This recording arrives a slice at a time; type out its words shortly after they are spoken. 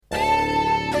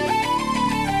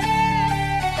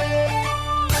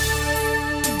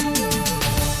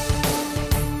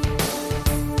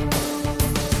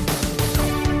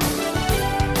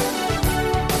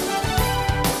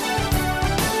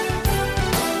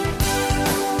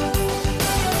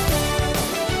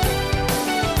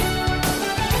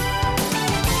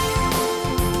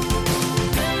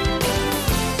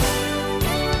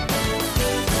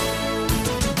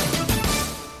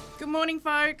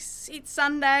folks. It's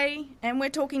Sunday and we're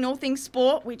talking all things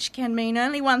sport, which can mean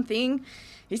only one thing.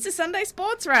 It's the Sunday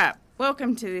Sports Wrap.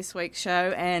 Welcome to this week's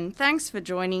show and thanks for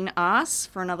joining us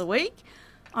for another week.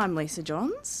 I'm Lisa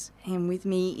Johns and with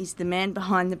me is the man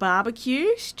behind the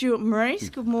barbecue, Stuart Maurice.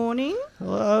 Good morning.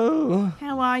 Hello.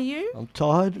 How are you? I'm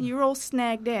tired. You're all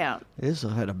snagged out. Yes,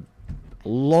 I had a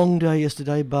long day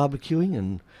yesterday barbecuing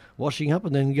and washing up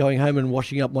and then going home and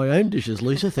washing up my own dishes,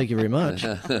 Lisa. Thank you very much.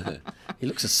 He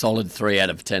looks a solid 3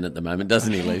 out of 10 at the moment,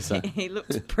 doesn't he, Lisa? He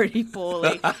looks pretty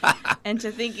poorly. And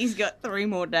to think he's got 3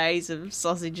 more days of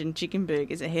sausage and chicken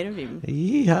burgers ahead of him.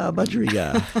 Yeehaw,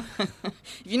 budgeriga.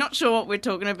 If you're not sure what we're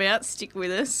talking about, stick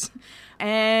with us.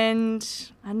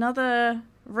 And another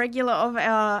regular of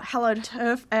our Hello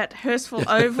Turf at Hurstville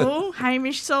Oval,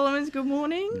 Hamish Solomons, good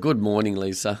morning. Good morning,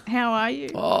 Lisa. How are you?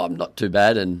 Oh, I'm not too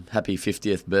bad, and happy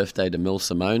 50th birthday to Mel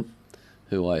Simone,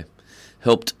 who I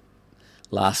helped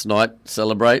last night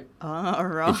celebrate. Oh,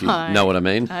 right. If you know what I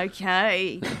mean.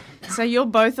 Okay. So you're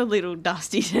both a little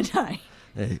dusty today.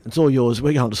 Yeah, it's all yours.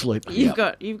 We're going to sleep. You've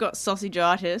got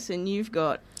sausage-itis and you've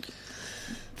got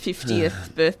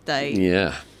 50th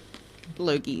birthday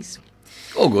loogies.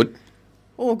 All good.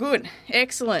 All good.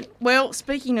 Excellent. Well,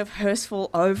 speaking of Hurstville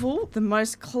Oval, the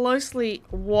most closely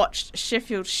watched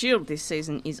Sheffield Shield this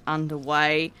season is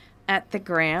underway at the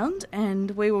ground,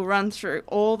 and we will run through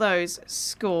all those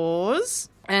scores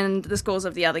and the scores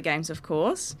of the other games, of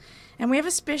course. And we have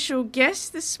a special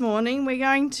guest this morning. We're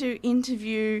going to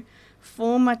interview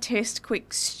former Test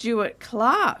quick Stuart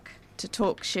Clark to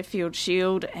talk Sheffield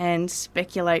Shield and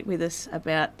speculate with us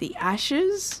about the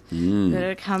Ashes that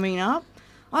are coming up.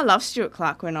 I love Stuart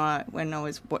Clark when I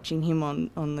was watching him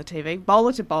on the TV.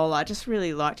 Bowler to bowler, I just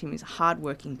really liked him. He's a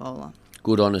hard-working bowler.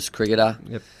 Good, honest cricketer.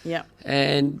 Yep.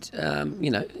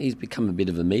 And, he's become a bit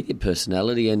of a media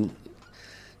personality, and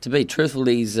to be truthful,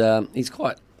 he's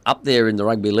quite up there in the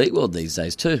rugby league world these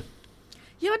days too.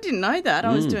 Yeah, I didn't know that.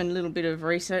 I was doing a little bit of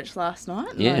research last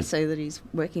night, and I see that he's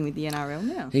working with the NRL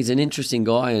now. He's an interesting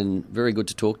guy and very good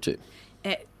to talk to.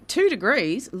 2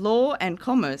 degrees, law and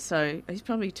commerce, so he's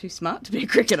probably too smart to be a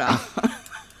cricketer.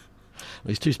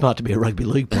 He's too smart to be a rugby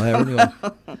league player anyway.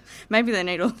 Maybe they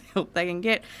need all the help they can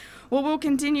get. Well, we'll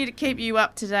continue to keep you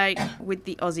up to date with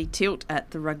the Aussie tilt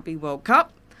at the Rugby World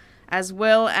Cup, as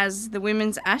well as the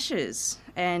Women's Ashes.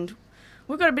 And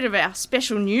we've got a bit of our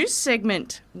special news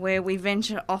segment where we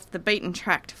venture off the beaten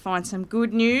track to find some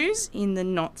good news in the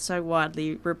not so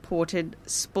widely reported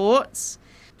sports.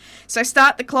 So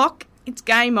start the clock. It's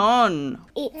game on.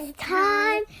 It's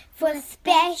time for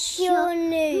special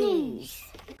news.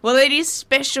 Well, it is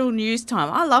special news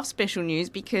time. I love special news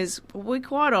because we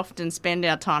quite often spend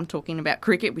our time talking about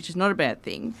cricket, which is not a bad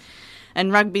thing,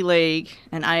 and rugby league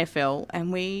and AFL,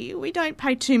 and we don't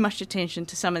pay too much attention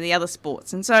to some of the other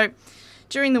sports. And so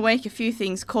during the week, a few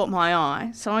things caught my eye,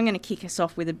 so I'm going to kick us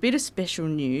off with a bit of special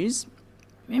news.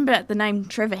 Remember the name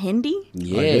Trevor Hendy?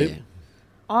 Yeah.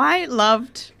 I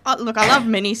love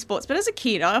many sports, but as a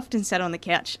kid, I often sat on the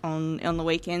couch on the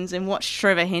weekends and watched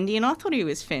Trevor Hendy, and I thought he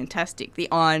was fantastic, the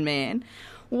Iron Man.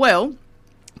 Well,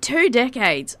 2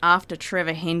 decades after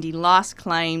Trevor Hendy last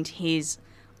claimed his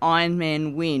Iron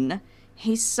Man win,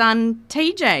 his son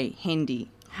TJ Hendy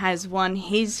has won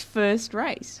his first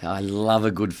race. I love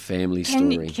a good family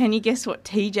story. Can you guess what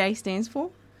TJ stands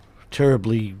for?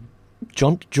 Terribly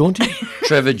jaunty.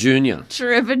 Trevor Jr.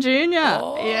 Trevor Jr.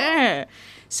 Oh. Yeah.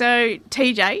 So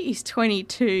TJ is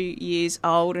 22 years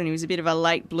old and he was a bit of a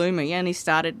late bloomer. He only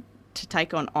started to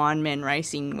take on Ironman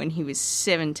racing when he was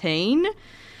 17.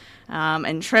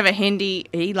 And Trevor Hendy,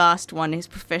 he last won his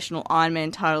professional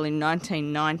Ironman title in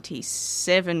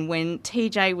 1997 when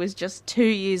TJ was just 2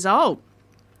 years old.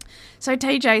 So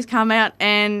TJ's come out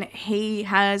and he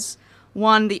has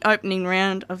won the opening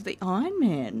round of the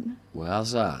Ironman.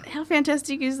 Wowza. How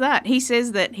fantastic is that? He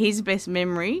says that his best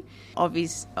memory of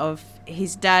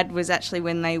his dad was actually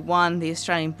when they won the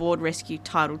Australian Board Rescue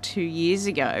title 2 years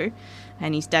ago,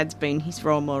 and his dad's been his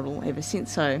role model ever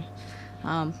since. So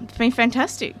it's been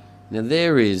fantastic. Now,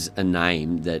 there is a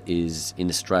name that is in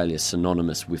Australia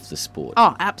synonymous with the sport.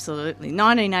 Oh, absolutely.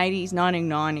 1980s,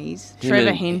 1990s,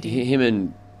 Trevor Hendy. Him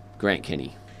and Grant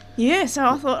Kenny. Yeah, so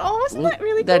I thought, wasn't that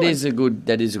really good? That is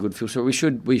a good film. So we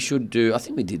should do. I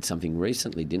think we did something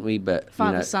recently, didn't we? But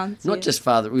father sons, not just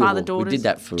father daughters. We did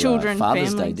that for children, Father's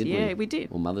families. Day, didn't we? Yeah, we did.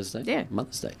 Or Mother's Day. Yeah,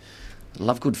 Mother's Day. I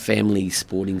love good family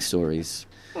sporting stories.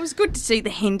 It was good to see the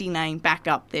Hendy name back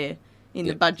up there in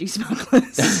the Budgie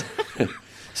Smugglers.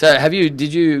 So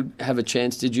did you have a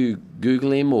chance, did you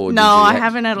Google him or No, did you I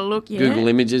haven't had a look yet. Google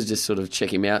images, just sort of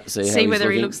check him out, See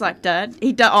whether he looks like Dad.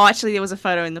 Actually, there was a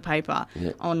photo in the paper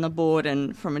on the board,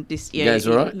 and from a distance, He goes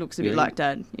all right? looks a bit like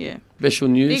Dad. Yeah. Special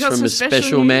news from a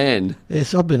special news. man.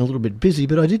 Yes, I've been a little bit busy,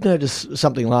 but I did notice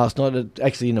something last night,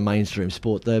 actually in a mainstream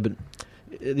sport though, but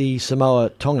the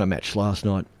Samoa-Tonga match last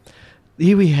night.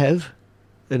 Here we have,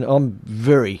 and I'm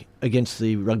very against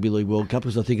the Rugby League World Cup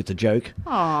because I think it's a joke,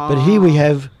 but here we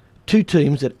have two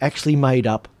teams that actually made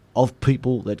up of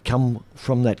people that come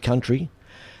from that country,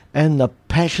 and the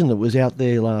passion that was out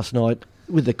there last night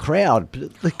with the crowd.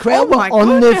 The crowd were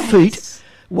on their feet,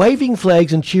 waving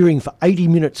flags and cheering for 80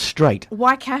 minutes straight.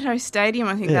 Waikato Stadium,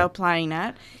 I think they were playing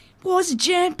at, was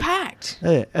jam-packed.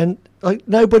 Yeah, and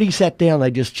nobody sat down.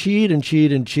 They just cheered and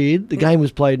cheered and cheered. The game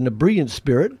was played in a brilliant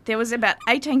spirit. There was about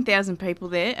 18,000 people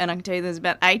there, and I can tell you there's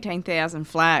about 18,000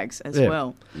 flags as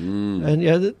well.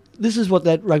 And this is what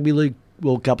that Rugby League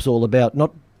World Cup's all about,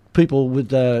 not people with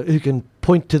who can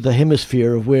point to the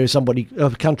hemisphere of where a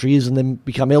country is and then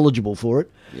become eligible for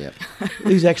it. Yep.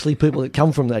 These are actually people that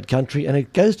come from that country, and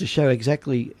it goes to show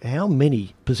exactly how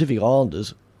many Pacific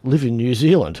Islanders live in New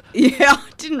Zealand. Yeah, I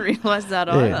didn't realise that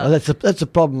either. Yeah, that's a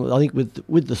problem I think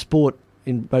with the sport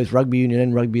in both rugby union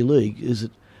and rugby league, is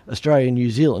that Australia and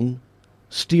New Zealand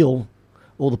steal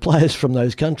all the players from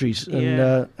those countries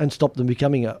and stop them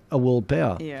becoming a world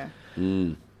power. Yeah.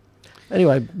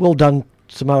 Anyway, well done,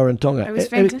 Samoa and Tonga. It was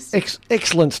fantastic.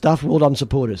 Excellent stuff. Well done,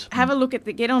 supporters. Have a look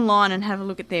get online and have a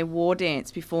look at their war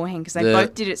dance beforehand, because they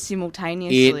both did it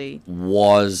simultaneously. It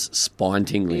was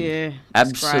spine-tingling. Yeah,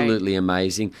 absolutely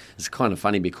amazing. It's kind of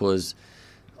funny because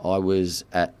I was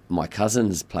at my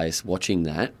cousin's place watching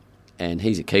that, and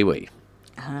he's a Kiwi.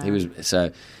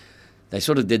 So they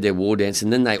sort of did their war dance,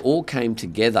 and then they all came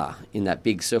together in that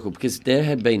big circle, because there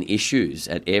had been issues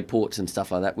at airports and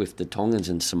stuff like that with the Tongans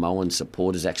and Samoan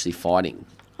supporters actually fighting.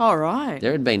 Oh, right.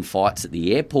 There had been fights at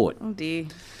the airport. Oh, dear.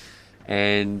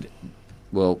 And,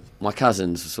 well, my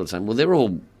cousins were sort of saying, well, they're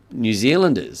all New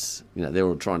Zealanders. They're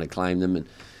all trying to claim them. And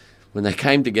when they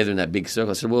came together in that big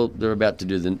circle, I said, well, they're about to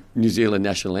do the New Zealand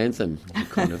national anthem.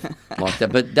 Kind of like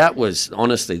that. But that was,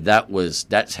 honestly,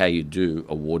 that's how you do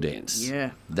a war dance.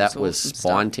 Yeah. That was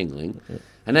spine-tingling. Yeah.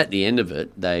 And at the end of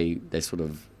it, they sort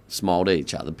of smiled at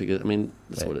each other because,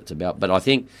 that's what it's about. But I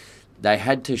think they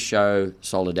had to show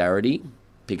solidarity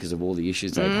because of all the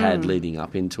issues they've had leading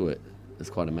up into it. It's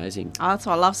quite amazing. Oh, that's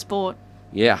why I love sport.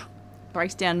 Yeah.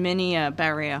 Breaks down many a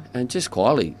barrier. And just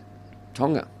quietly,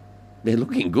 Tonga. They're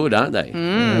looking good, aren't they?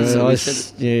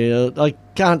 I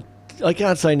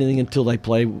can't say anything until they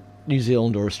play New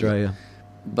Zealand or Australia.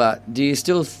 But do you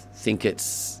still think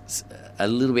it's a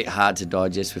little bit hard to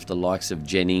digest with the likes of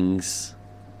Jennings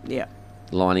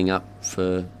lining up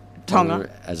for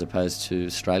Tonga as opposed to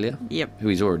Australia? Yep. Who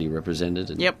he's already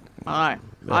represented. Yep.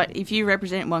 If you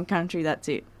represent one country, that's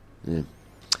it. Yeah.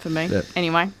 For me. Yep.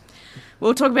 Anyway,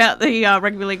 we'll talk about the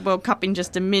Rugby League World Cup in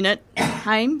just a minute.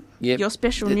 Haim, your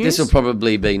special news? This will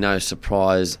probably be no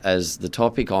surprise, as the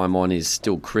topic I'm on is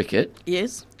still cricket.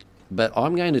 Yes. But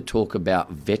I'm going to talk about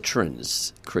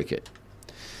veterans cricket.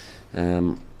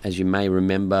 As you may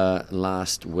remember,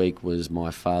 last week was my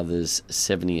father's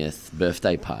 70th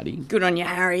birthday party. Good on you,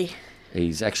 Harry.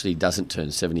 He's actually doesn't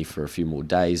turn 70 for a few more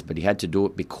days, but he had to do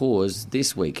it because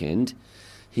this weekend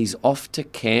he's off to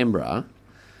Canberra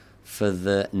for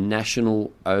the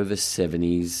National Over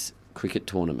 70s cricket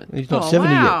tournament. He's not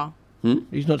 70 wow. yet.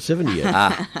 He's not 70 yet.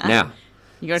 Now...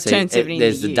 You got to turn 70.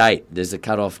 There's the date. There's the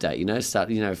cut-off date.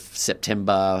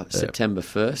 September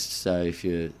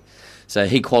 1st. So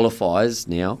he qualifies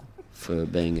now for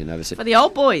being an overseas. For the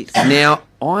old boys. Now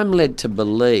I'm led to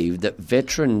believe that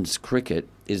veterans cricket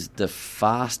is the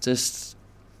fastest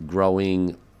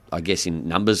growing, I guess, in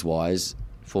numbers wise,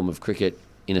 form of cricket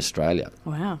in Australia.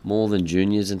 Wow. More than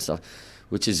juniors and stuff,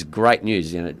 which is great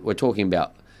news. We're talking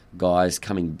about guys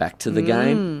coming back to the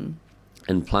game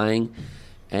and playing.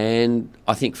 And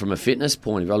I think from a fitness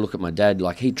point of view, I look at my dad,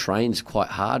 he trains quite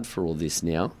hard for all this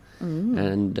now.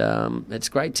 And it's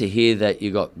great to hear that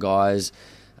you got guys,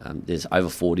 there's over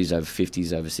 40s, over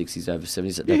 50s, over 60s, over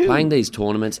 70s, that they're playing these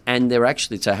tournaments. And they're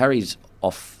actually, so Harry's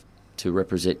off to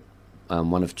represent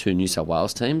one of two New South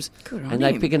Wales teams. Good on and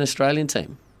him. they pick an Australian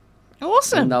team.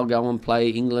 Awesome. And they'll go and play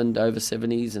England over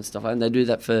 70s and stuff. And they do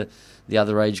that for the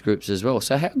other age groups as well.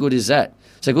 So how good is that?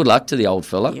 So good luck to the old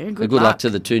fella. Yeah, good luck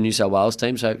to the two New South Wales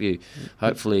teams.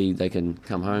 Hopefully they can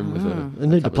come home with a... They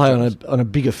need to play on a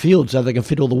bigger field so they can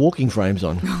fit all the walking frames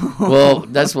on. Well,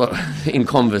 that's what, in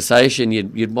conversation,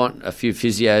 you'd want a few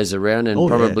physios around and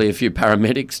probably a few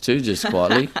paramedics too, just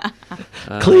quietly.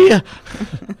 Clear.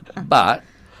 But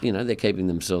they're keeping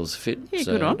themselves fit. Yeah,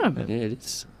 good on them. Yeah, it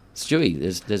is. Stewie,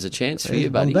 there's a chance for you,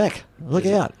 I'm buddy. back. Look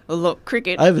out. Well, look,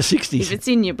 cricket. Over 60s. If it's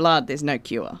in your blood, there's no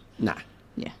cure. Nah.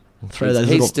 Yeah. Throw those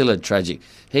He's little... still a tragic.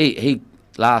 He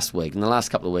last week, in the last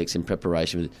couple of weeks in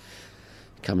preparation,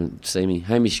 come and see me.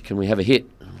 Hamish, can we have a hit?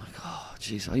 I'm like, oh,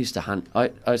 jeez, I used to hunt.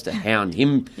 I used to hound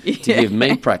him to give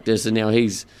me practice, and now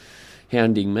he's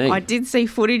hounding me. I did see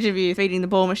footage of you feeding the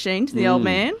ball machine to the old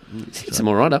man. Hit some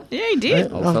all right up. Yeah, he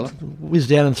did. Old fella. Whiz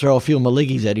down and throw a few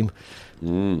Maligis at him.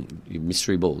 You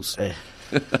mystery balls.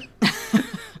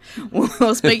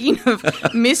 Well, speaking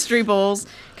of mystery balls,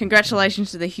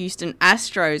 congratulations to the Houston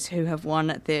Astros, who have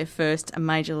won their first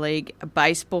Major League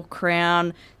Baseball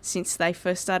crown since they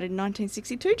first started in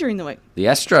 1962 during the week. The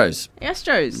Astros. The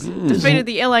Astros defeated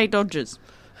the LA Dodgers.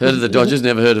 Heard of the Dodgers,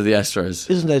 never heard of the Astros.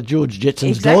 Isn't that George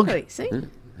Jetson's Exactly. dog? See?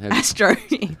 Astro.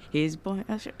 His boy.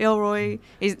 Elroy.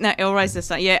 Elroy's the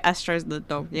son. Yeah, Astro's the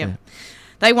dog. Yeah.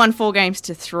 They won 4 games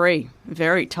to 3.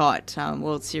 Very tight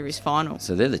World Series final.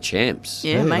 So they're the champs.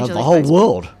 Yeah, Major the League whole Baseball.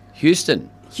 world.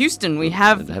 Houston, we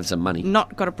have some money.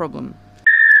 not got a problem.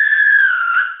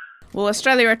 Well,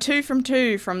 Australia are 2 from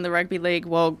 2 from the Rugby League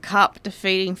World Cup,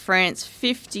 defeating France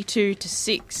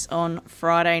 52-6 on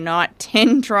Friday night.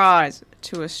 10 tries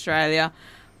to Australia,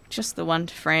 just the 1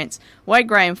 to France. Wade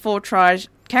Graham 4 tries,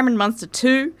 Cameron Munster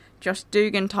 2, Josh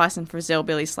Dugan, Tyson Frizzell,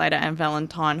 Billy Slater and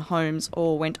Valentine Holmes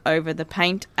all went over the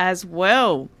paint as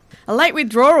well. A late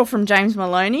withdrawal from James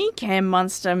Maloney. Cam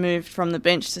Munster moved from the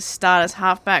bench to start as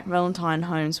halfback. Valentine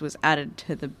Holmes was added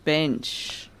to the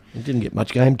bench. He didn't get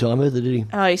much game time either, did he?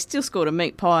 Oh, he still scored a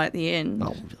meat pie at the end.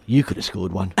 Oh, you could have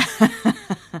scored one.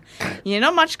 Yeah,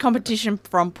 not much competition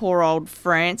from poor old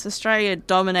France. Australia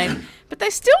dominated, but they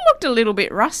still looked a little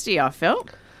bit rusty, I felt.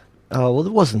 Oh, well,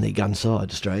 it wasn't their gun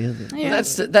side, Australia. Yeah.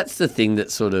 That's the thing that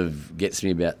sort of gets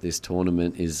me about this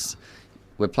tournament is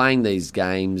we're playing these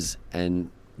games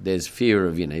and there's fear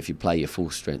of, if you play your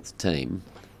full-strength team,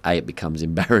 A, it becomes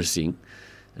embarrassing,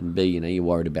 and B, you're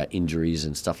worried about injuries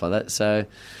and stuff like that. So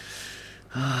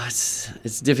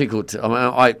it's difficult to...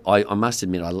 I must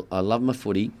admit, I love my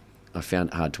footy. I found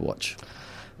it hard to watch.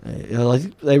 I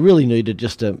think they really needed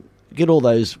just to get all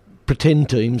those pretend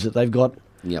teams that they've got,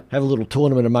 have a little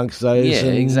tournament amongst those. Yeah,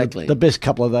 and exactly. The best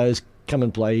couple of those come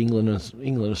and play England,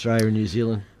 Australia and New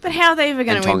Zealand. But how are they ever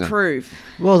going And to Tonga. improve?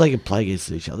 Well, they can play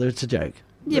against each other. It's a joke.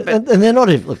 Yeah, but and they're not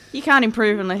even... Look, you can't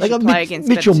improve unless they you got play against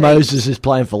Mitchell better teams. Moses is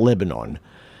playing for Lebanon.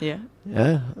 Yeah.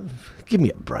 Yeah, give me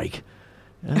a break.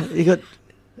 You got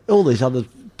all these other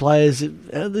players.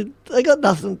 They got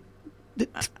nothing.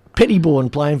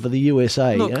 Pettyborn playing for the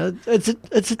USA. Look,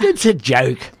 it's a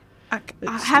joke.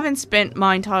 I haven't spent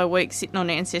my entire week sitting on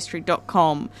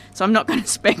Ancestry.com, so I'm not going to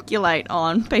speculate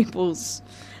on people's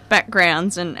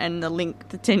backgrounds and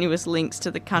the tenuous links to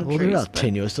the countries. Well, they're not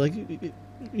tenuous. Like,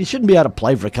 you shouldn't be able to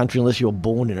play for a country unless you're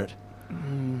born in it.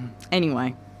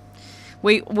 Anyway,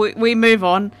 we move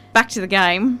on back to the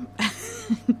game.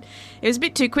 It was a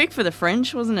bit too quick for the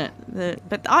French, wasn't it?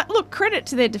 But look, credit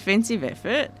to their defensive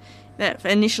effort. That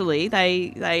initially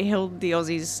they held the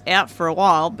Aussies out for a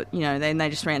while, but then they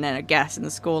just ran out of gas and the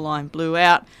scoreline blew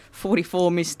out. 44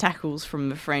 missed tackles from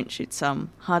the French. It's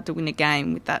hard to win a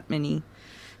game with that many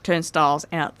turnstiles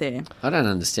out there. I don't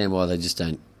understand why they just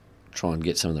don't try and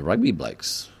get some of the rugby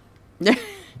blokes.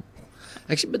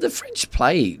 Actually, but the French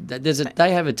play.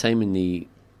 They have a team in the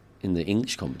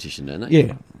English competition, don't they?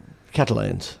 Yeah,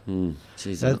 Catalans.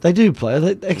 Jeez, They do play.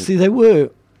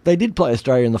 They did play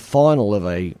Australia in the final of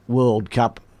a World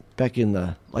Cup back in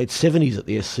the late 70s at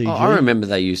the SCG. I remember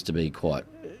they used to be quite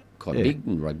big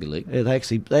in rugby league. Yeah, they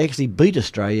actually beat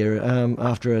Australia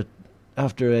after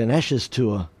an Ashes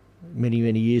tour many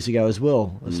years ago as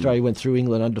well. Australia went through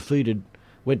England undefeated,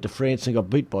 went to France and got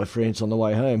beat by France on the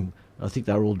way home. I think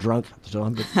they were all drunk at the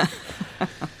time. But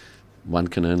One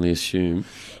can only assume.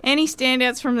 Any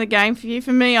standouts from the game for you?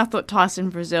 For me, I thought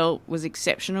Tyson Frizzell was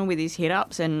exceptional with his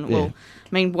hit-ups, and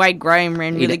Wade Graham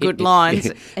ran really good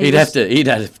lines. He'd have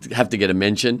to get a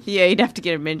mention. Yeah, he'd have to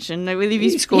get a mention. He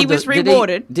was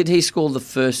rewarded. Did he score the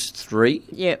first 3?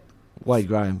 Yep. Wade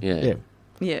Graham. Yeah.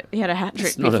 Yeah, he had a hat trick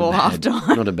It's not before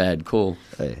half-time. Not a bad call.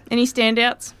 Yeah. Any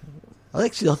standouts? I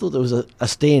thought there was a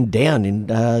stand down in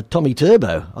Tommy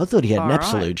Turbo. I thought he had an All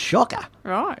absolute right. shocker.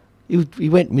 Right. He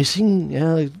went missing.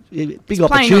 Big He's opportunity.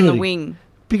 playing on the wing.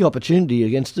 Big opportunity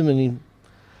against him, and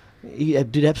he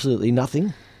did absolutely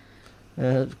nothing.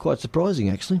 Quite surprising,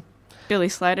 actually. Billy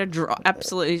Slater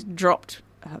absolutely dropped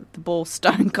the ball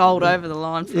stone cold over the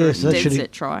line for a dead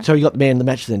set try. So he got the man of the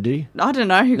match then, did he? I don't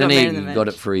know who got man of the Then match. he got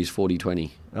it for his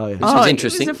 40-20. Oh, yeah. Which was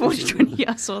interesting. It was a 40-20.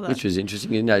 Yeah, I saw that. Which was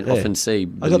interesting. You often see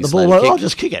I got Billy the ball. Slater Well, kick. I'll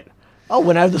just kick it. I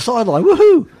went over the sideline.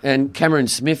 Woohoo! And Cameron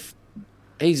Smith,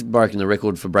 he's broken the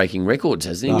record for breaking records,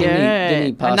 hasn't he? Yeah, Didn't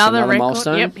he pass another record.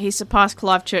 milestone? Yep, he surpassed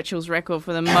Clive Churchill's record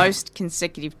for the most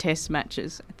consecutive Test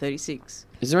matches at 36.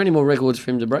 Is there any more records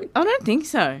for him to break? I don't think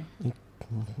so.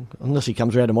 Unless he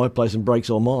comes around to my place and breaks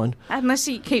all mine. Unless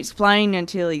he keeps playing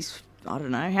until he's, I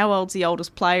don't know, how old's the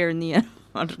oldest player in the...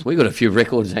 I don't know. We got a few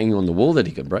records hanging on the wall that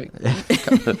he could break.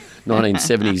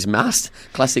 1970s mast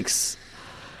classics.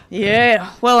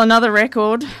 Yeah, well, another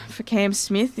record for Cam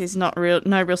Smith is no real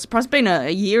surprise. It's been a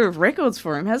year of records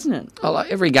for him, hasn't it? Oh, like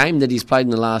every game that he's played in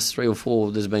the last 3 or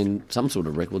 4, there's been some sort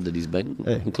of record that he's beaten,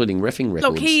 including reffing records.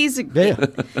 Look, he is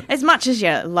as much as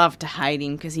you love to hate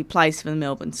him because he plays for the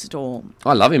Melbourne Storm.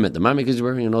 I love him at the moment because he's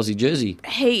wearing an Aussie jersey.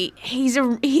 He's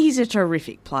a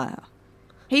terrific player.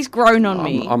 He's grown on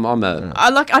me.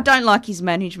 I don't like his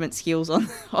management skills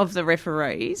of the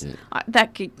referees. Yeah.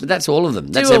 But that's all of them.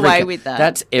 That's with that.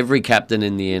 That's every captain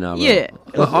in the NRL. Yeah.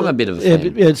 Well, I'm a bit of a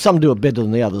fan. Yeah, some do it better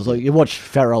than the others. Like you watched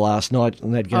Farrell last night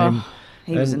in that game. Oh,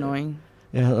 he was annoying.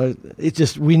 Yeah, it's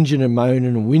just whinging and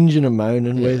moaning.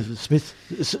 Yeah. Where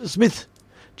Smith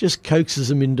just coaxes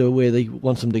them into where he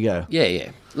wants them to go.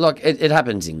 Yeah. Like it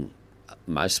happens in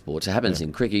most sports. It happens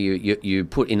in cricket. You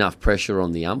put enough pressure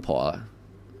on the umpire,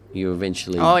 you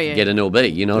eventually get an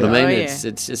LB. You know what I mean?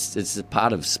 It's a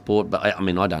part of sport. But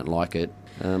I don't like it.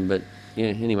 But yeah,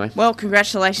 anyway. Well,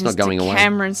 congratulations to away.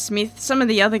 Cameron Smith. Some of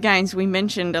the other games we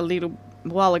mentioned a little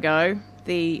while ago,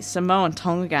 the Samoa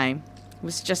Tonga game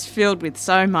was just filled with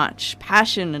so much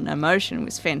passion and emotion. It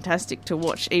was fantastic to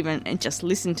watch and just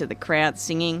listen to the crowd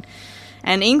singing.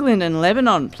 And England and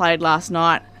Lebanon played last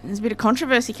night. There's a bit of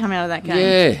controversy come out of that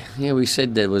game. Yeah, we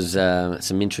said there was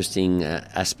some interesting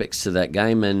aspects to that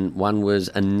game, and one was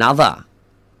another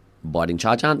biting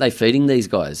charge. Aren't they feeding these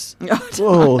guys?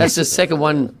 Well, that's the second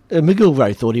one.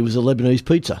 McGilvray thought he was a Lebanese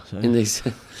pizza. So. In this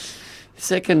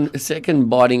second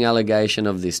biting allegation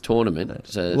of this tournament.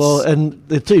 So and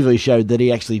the TV showed that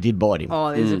he actually did bite him.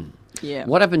 Oh, there's yeah.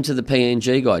 What happened to the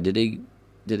PNG guy? Did he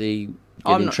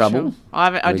get in trouble? Sure.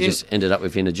 I just ended up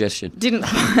with indigestion. Didn't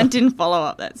follow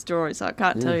up that story, so I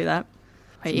can't tell you that.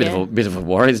 But it's a bit of a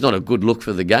worry. It's not a good look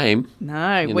for the game.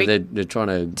 No, they're trying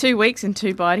to 2 weeks and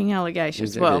 2 biting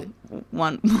allegations. Well,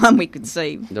 one we could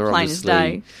see they're plain as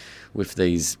day. With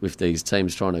these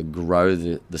teams trying to grow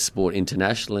the sport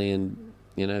internationally, and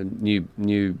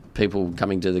new people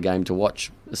coming to the game to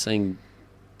watch, seeing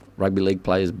rugby league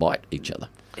players bite each other.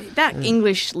 That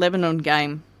English Lebanon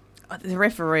game, the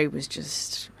referee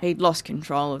was he'd lost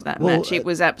control of that match. It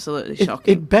was absolutely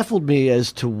shocking. It baffled me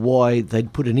as to why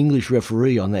they'd put an English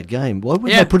referee on that game. Why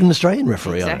wouldn't they put an Australian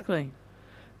referee on it? Exactly.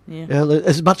 Yeah.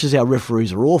 As much as our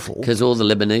referees are awful. Because all the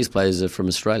Lebanese players are from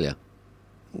Australia.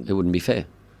 It wouldn't be fair.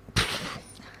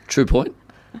 True point.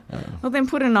 Well, then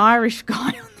put an Irish guy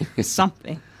on there or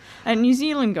something. A New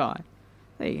Zealand guy.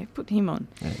 There you go, put him on.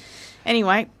 Yeah.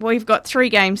 Anyway, we've got 3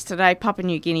 games today. Papua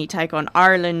New Guinea take on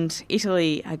Ireland,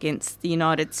 Italy against the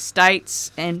United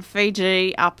States, and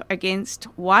Fiji up against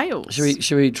Wales.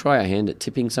 Should we try our hand at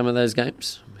tipping some of those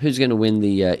games? Who's going to win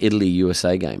the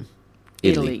Italy-USA game?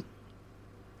 Italy.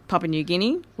 Papua New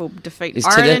Guinea will defeat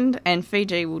Ireland, and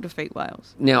Fiji will defeat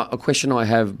Wales. Now, a question I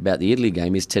have about the Italy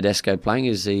game, is Tedesco playing?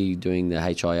 Is he doing the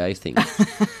HIA thing?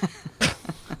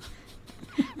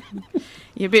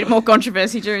 A bit more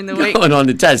controversy during the week. Going on,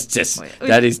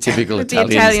 that is typical Italian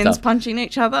the Italians stuff. Punching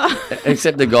each other.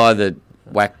 Except the guy that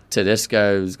whacked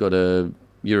Tedesco's got a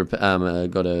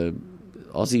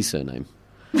Aussie surname.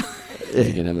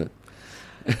 You can have it.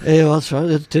 Yeah, well, that's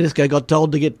right. Tedesco got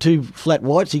told to get 2 flat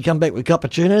whites. He come back with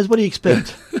cappuccinos. What do you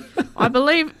expect? I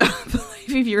believe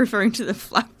if you're referring to the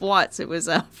flat whites, it was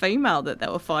a female that they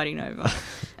were fighting over.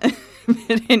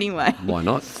 But anyway. Why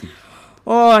not?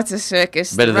 Oh, it's a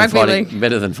circus. Better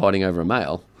than fighting over a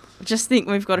male. Just think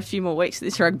we've got a few more weeks of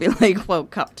this Rugby League World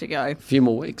Cup to go. A few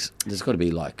more weeks? There's got to be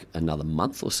like another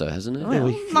month or so, hasn't it? Well,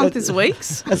 month is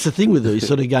weeks. That's the thing with these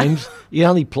sort of games. You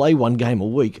only play 1 game a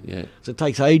week. Yeah. So it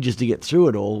takes ages to get through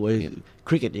it all.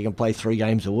 Cricket, you can play 3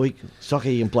 games a week. Soccer,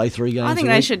 you can play 3 games a week. I think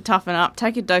they should toughen up.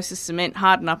 Take a dose of cement,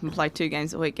 harden up and play 2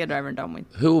 games a week. Get it over and done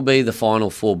with. Who will be the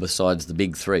final 4 besides the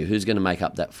big 3? Who's going to make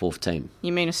up that 4th team?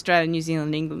 You mean Australia, New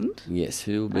Zealand, England? Yes,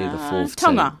 who will be the 4th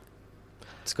Tonga. team?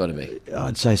 It's got to be.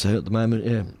 I'd say so at the moment,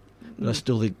 yeah. But I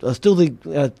still think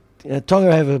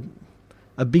Tonga have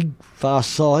a big,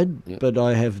 fast side, but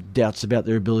I have doubts about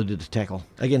their ability to tackle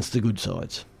against the good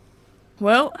sides.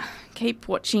 Well, keep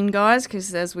watching, guys,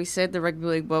 because as we said, the Rugby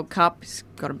League World Cup has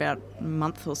got about a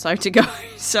month or so to go,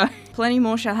 so plenty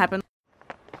more shall happen.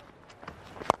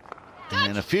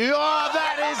 And a few. Oh,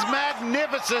 that is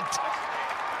magnificent.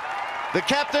 The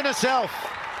captain herself,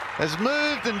 has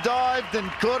moved and dived and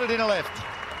caught it in a left.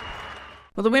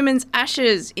 Well, the Women's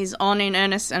Ashes is on in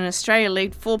earnest, and Australia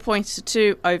lead 4 points to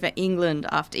 2 over England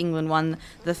after England won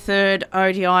the third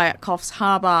ODI at Coffs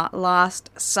Harbour last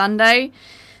Sunday.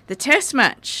 The Test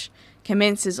match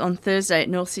commences on Thursday at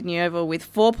North Sydney Oval with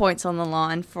 4 points on the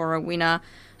line for a winner.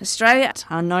 Australia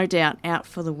are no doubt out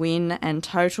for the win and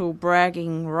total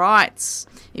bragging rights.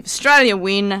 If Australia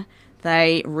win,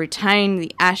 they retain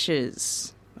the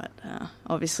Ashes. But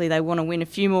obviously they want to win a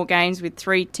few more games with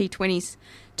 3 T20s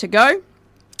to go.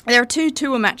 There are 2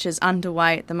 tour matches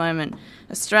underway at the moment.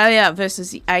 Australia versus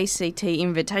the ACT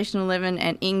Invitational 11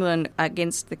 and England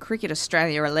against the Cricket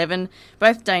Australia 11.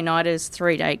 Both day-nighters,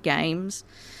 3-day games.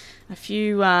 A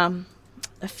few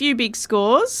big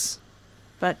scores,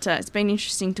 but it's been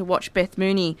interesting to watch. Beth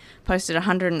Mooney posted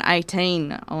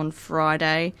 118 on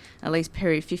Friday. Elise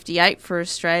Perry, 58 for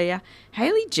Australia.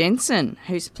 Hayley Jensen,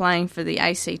 who's playing for the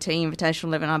ACT Invitational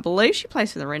 11, I believe she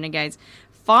plays for the Renegades,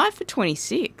 5 for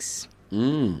 26.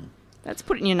 That's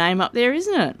putting your name up there,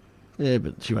 isn't it? Yeah,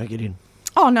 but she won't get in.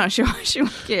 Oh, no, she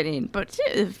won't get in. But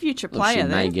a future player she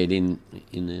may get in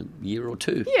a year or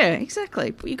two. Yeah,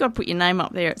 exactly. But you've got to put your name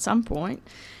up there at some point.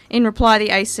 In reply, the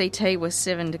ACT was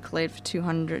 7 declared for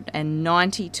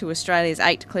 290 to Australia's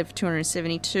 8 declared for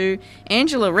 272.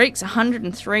 Angela Reeks,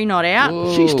 103 not out.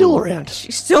 Whoa. She's still around.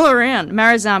 She's still around.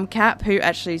 Marizam Kapp, who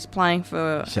actually is playing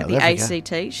for South the Africa.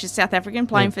 ACT. She's South African,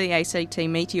 playing for the ACT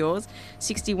Meteors.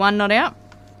 61 not out.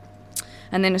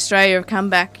 And then Australia have come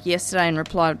back yesterday and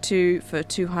replied 2 for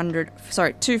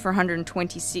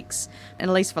 126. And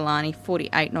Elise Villani,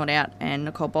 48 not out. And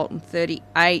Nicole Bolton,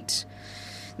 38.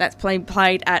 That's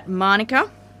played at Manuka.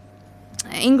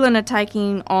 England are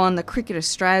taking on the Cricket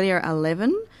Australia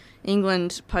 11.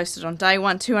 England posted on day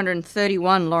 1,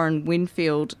 231. Lauren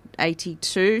Winfield,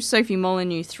 82. Sophie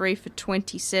Molyneux, 3 for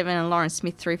 27. And Lauren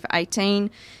Smith, 3 for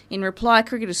 18. In reply,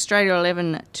 Cricket Australia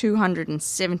 11,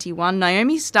 271.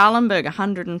 Naomi Starlenberg,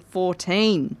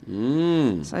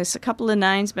 114. So it's a couple of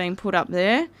names being put up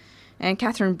there. And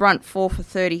Catherine Brunt, 4 for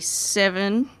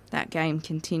 37. That game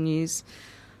continues.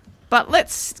 But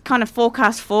let's kind of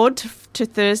forecast forward to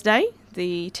Thursday,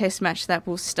 the test match that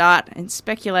will start, and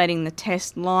speculating the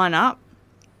test lineup.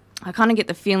 I kind of get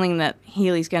the feeling that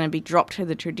Healy's going to be dropped to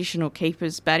the traditional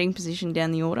keeper's batting position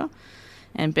down the order,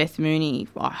 and Beth Mooney,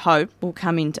 I hope, will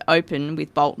come in to open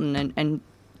with Bolton and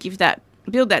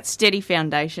build that steady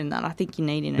foundation that I think you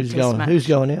need in a test match. Who's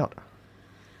going out?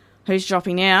 Who's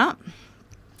dropping out?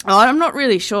 Oh, I'm not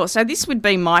really sure. So this would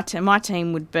be my team. My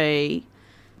team would be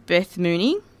Beth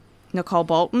Mooney, Nicole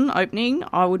Bolton opening.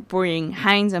 I would bring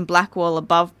Haynes and Blackwell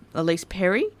above Elise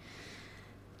Perry.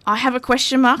 I have a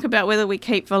question mark about whether we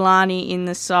keep Villani in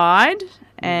the side.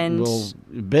 And well,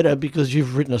 better, because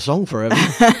you've written a song for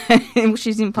her.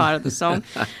 She's in part of the song.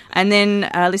 And then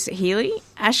Alyssa Healy.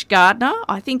 Ash Gardner.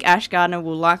 I think Ash Gardner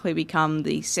will likely become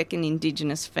the second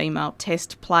Indigenous female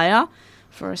test player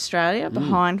for Australia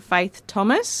behind Faith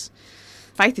Thomas.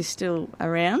 Faith is still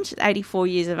around. She's 84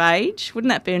 years of age. Wouldn't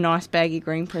that be a nice baggy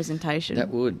green presentation? That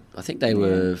would. I think they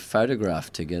were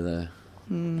photographed together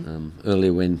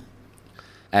earlier when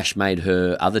Ash made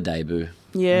her other debut.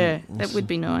 Yeah, that would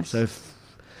be nice. So if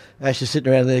Ash is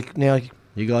sitting around there now,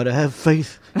 you got to have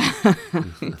faith.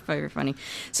 Very funny.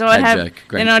 So I'd have... Joke.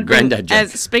 Granddad joke.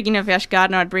 Speaking of Ash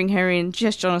Gardner, I'd bring her in,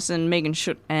 Jess Jonathan, Megan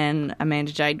Schutt and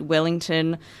Amanda Jade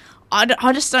Wellington.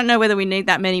 I just don't know whether we need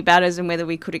that many batters and whether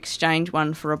we could exchange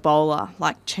one for a bowler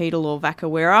like Cheadle or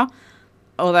Vakawera.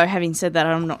 Although, having said that,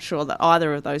 I'm not sure that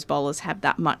either of those bowlers have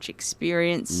that much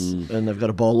experience. And they've got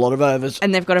to bowl a lot of overs.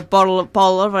 And they've got to bowl a lot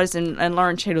of overs, and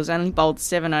Lauren Cheadle's only bowled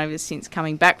 7 overs since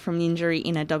coming back from the injury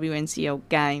in a WNCL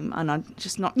game. And I'm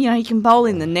just not, you can bowl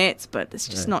in the nets, but it's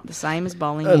just not the same as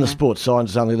bowling. And the sports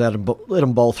science only let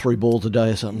them bowl 3 balls a day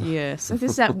or something. Yeah, so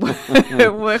there's that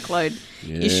workload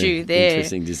issue there.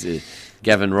 Interesting to see.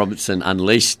 Gavin Robertson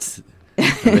unleashed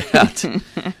about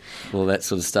all that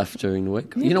sort of stuff during the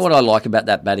week. You know what I like about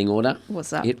that batting order?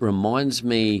 What's that? It reminds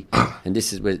me, and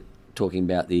this is, we're talking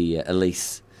about the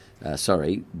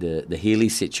the Healy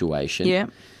situation. Yeah.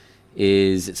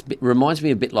 Reminds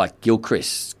me a bit like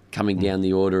Gilchrist coming down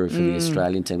the order for the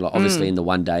Australian team. Like obviously in the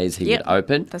one days he would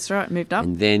open. That's right, moved up.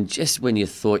 And then just when you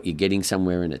thought you're getting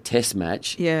somewhere in a test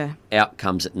match, out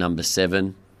comes at number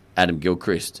 7, Adam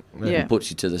Gilchrist, and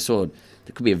puts you to the sword.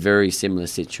 There could be a very similar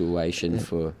situation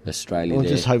for Australia there.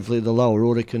 Just hopefully the lower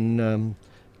order can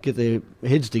get their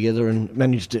heads together and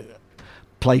manage to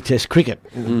play test cricket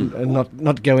and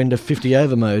not go into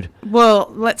 50-over mode.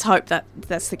 Well, let's hope that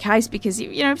that's the case, because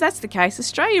if that's the case,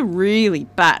 Australia really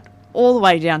bat all the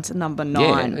way down to number 9.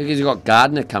 Yeah, because you've got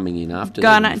Gardner coming in after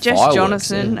Gardner, that. Jess Fireworks,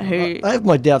 Jonathan, yeah. who... I have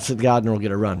my doubts that Gardner will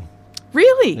get a run.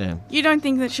 Really? Yeah. You don't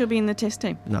think that she'll be in the test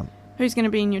team? No. Who's going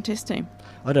to be in your test team?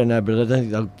 I don't know, but I don't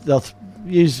think they'll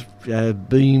use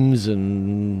Beams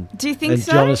and Do you think and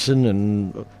so? Jonathan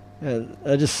and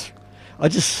I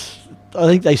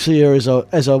think they see her as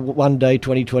a one-day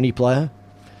 2020 player.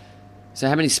 So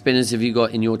how many spinners have you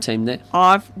got in your team there?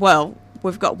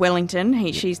 We've got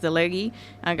Wellington. She's the leggy.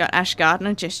 I got Ash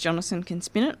Gardner. Jess Jonathan can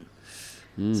spin it.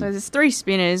 So there's 3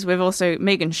 spinners. We've also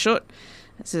Megan Schutt.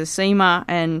 That's a seamer,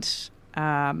 and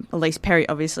Elise Perry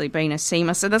obviously being a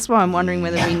seamer. So that's why I'm wondering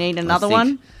whether we need another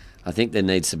one. I think there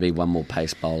needs to be one more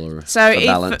pace bowler So for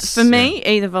balance. for me,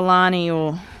 either Villani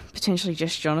or potentially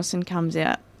Jess Jonathan comes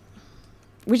out.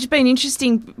 Which has been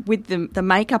interesting with the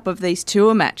makeup of these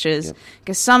tour matches,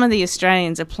 because some of the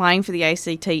Australians are playing for the ACT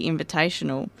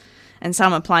Invitational and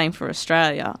some are playing for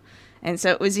Australia. And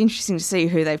so it was interesting to see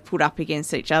who they've put up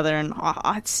against each other. And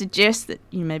I'd suggest that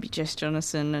maybe Jess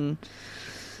Jonathan and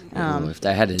if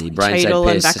they had any brains, Cheadle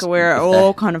they'd and pair Vakawera are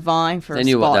all kind of vying for a They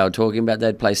knew spot. what they were talking about.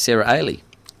 They'd play Sarah Ailey.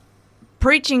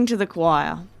 Preaching to the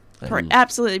choir.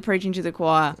 Absolutely preaching to the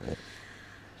choir.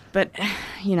 But,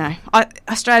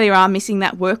 Australia are missing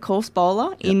that workhorse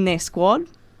bowler in their squad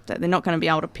that they're not going to be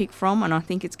able to pick from, and I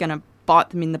think it's going to bite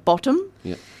them in the bottom.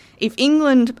 Yep. If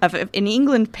an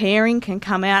England pairing can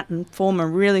come out and form a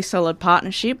really solid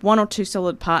partnership, 1 or 2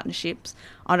 solid partnerships,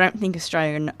 I don't think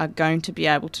Australia are going to be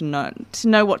able to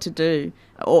know what to do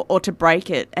or to break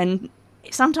it. And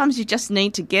sometimes you just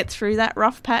need to get through that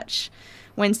rough patch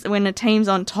when a team's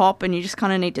on top, and you just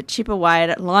kind of need to chip away at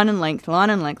it, line and length,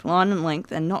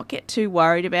 and not get too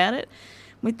worried about it.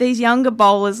 With these younger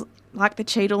bowlers like the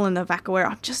Cheadle and the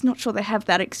Vakawera, I'm just not sure they have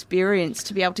that experience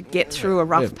to be able to get through a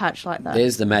rough patch like that.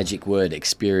 There's the magic word,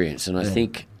 experience. And I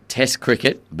think Test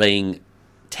cricket, being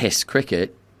Test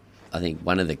cricket, I think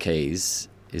one of the keys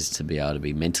is to be able to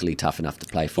be mentally tough enough to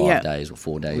play 5 days or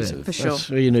 4 days. For sure. That's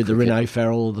where you need the Renee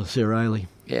Farrell or the Sarah Ailey.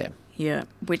 Yeah. Yeah,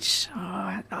 which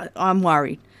I'm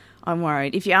worried.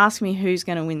 If you ask me who's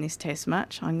going to win this test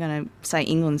match, I'm going to say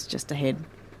England's just ahead.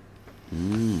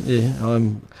 Yeah,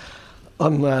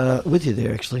 I'm with you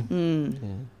there, actually. Yeah.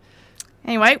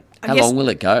 Anyway, How long will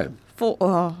it go?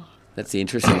 Oh, That's the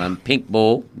interesting one. Pink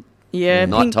ball. yeah,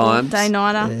 Night pink ball, times. day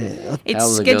nighter. Yeah, It's How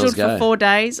will the scheduled girls for go? 4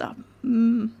 days.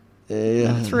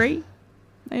 yeah. 3,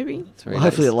 maybe. 3 Well,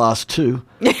 hopefully days. it lasts 2.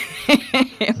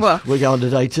 Well, We're going to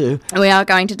day 2. we are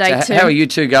going to day 2. How are you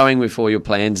two going with all your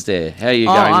plans there? How are you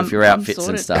going I'm- with your I'm outfits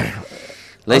and sorted. stuff?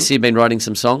 Lisa, you've been writing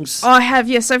some songs? I have,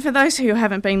 yes. So for those who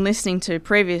haven't been listening to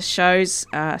previous shows,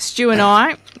 Stu and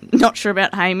I, not sure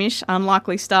about Hamish,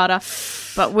 unlikely starter,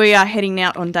 but we are heading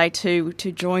out on day 2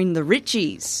 to join the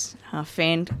Richies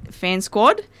fan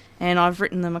squad, and I've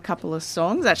written them a couple of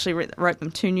songs. Actually wrote them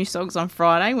 2 new songs on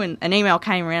Friday when an email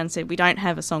came around and said, we don't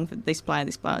have a song for this player.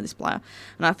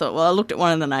 And I thought, well, I looked at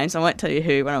one of the names, I won't tell you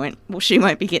who, but I went, well, she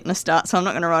won't be getting a start, so I'm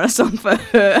not going to write a song for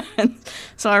her. And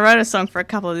so I wrote a song for a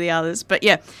couple of the others. But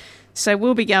yeah, so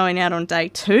we'll be going out on day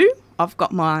 2. I've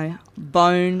got my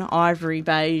bone ivory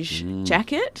beige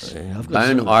jacket. Yeah, I've got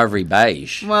Bone ivory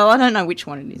beige. Well, I don't know which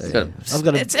one it is. I've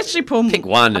got It's actually probably, Pick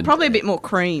one. probably a bit more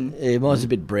cream. yeah, mine's a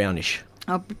bit brownish.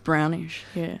 A bit brownish,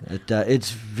 yeah. It's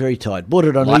very tight. Bought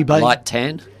it on Light, eBay. light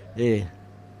tan? Yeah,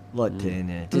 light tan.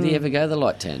 Yeah. Did he ever go the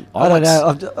light tan? I don't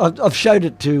know. I've showed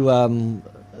it to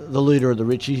the leader of the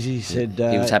Richies. He said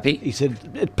He was happy? He said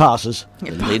it passes. The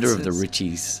leader of the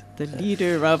Richies. The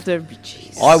leader of the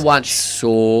Richies. I once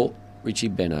saw Richie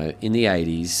Beno in the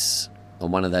 80s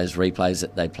on one of those replays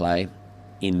that they play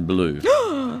in blue.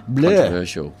 Bleu.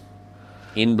 Controversial.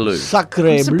 In blue. Sacre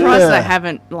I'm surprised bleu. they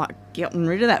haven't gotten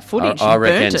rid of that footage. I and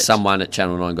burnt reckon it someone at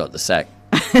Channel 9 got the sack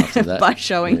after that. by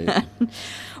showing Yeah. that.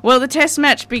 Well, the test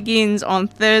match begins on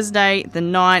Thursday the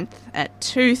 9th at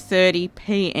 2:30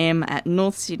 p.m. at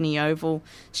North Sydney Oval.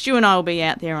 Stu and I will be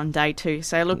out there on day 2.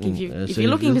 So look, if you're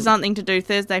looking for something to do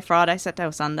Thursday, Friday, Saturday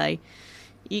or Sunday,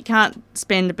 you can't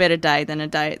spend a better day than a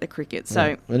day at the cricket.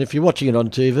 So And if you're watching it on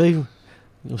TV,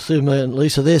 you'll see me and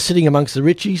Lisa there sitting amongst the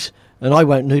Richies, and I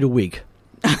won't need a wig.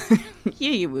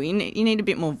 yeah, you will. You need a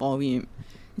bit more volume.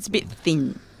 It's a bit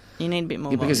thin. You need a bit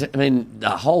more Yeah, because, volume. I mean, the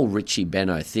whole Richie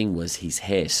Beno thing was his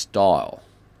hairstyle.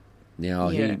 Now,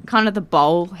 Yeah, kind of the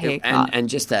bowl haircut. and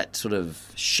just that sort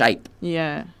of shape.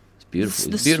 Yeah. It's beautiful.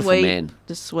 The He's a beautiful sweet- man.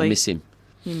 the sweet. I miss him.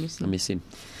 You miss I him. miss him.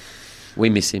 We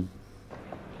miss him.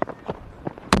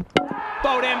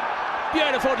 Bowled him.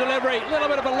 Beautiful delivery. Little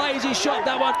bit of a lazy shot,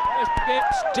 that one.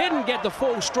 Didn't get the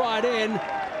full stride in.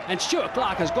 And Stuart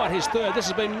Clark has got his third. This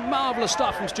has been marvellous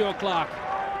stuff from Stuart Clark.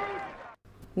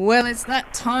 Well, it's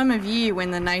that time of year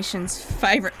when the nation's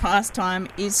favourite pastime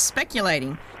is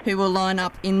speculating who will line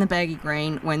up in the baggy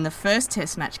green when the first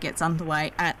Test match gets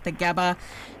underway at the Gabba.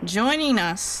 Joining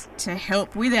us to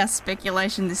help with our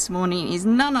speculation this morning is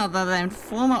none other than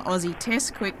former Aussie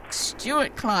Test quick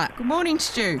Stuart Clark. Good morning,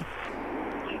 Stu.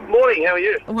 Morning, how are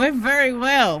you? We're very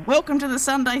well. Welcome to the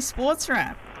Sunday Sports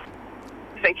Wrap.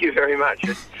 Thank you very much.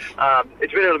 It's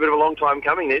been a little bit of a long time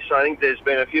coming, this. I think there's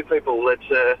been a few people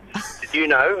that you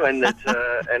know, and that,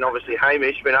 and obviously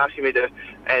Hamish been asking me to,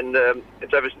 and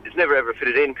it's never ever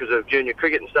fitted in because of junior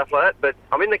cricket and stuff like that, but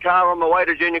I'm in the car on my way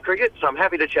to junior cricket, so I'm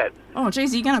happy to chat. Oh,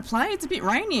 geez, are you going to play? It's a bit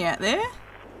rainy out there.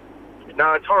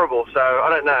 No, it's horrible, so I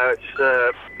don't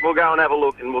know. We'll go and have a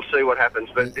look and we'll see what happens,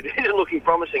 but it isn't looking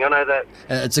promising, I know that.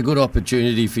 It's a good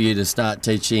opportunity for you to start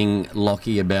teaching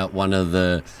Lockie about one of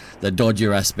the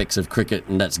dodgier aspects of cricket,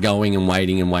 and that's going and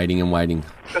waiting and waiting and waiting.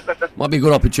 Might be a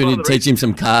good opportunity to teach him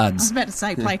some I cards. was about to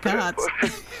say play cards.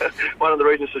 One of the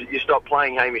reasons that you stopped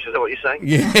playing, Hamish, is that what you're saying?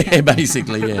 Yeah,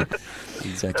 basically, yeah.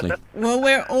 Exactly. Well,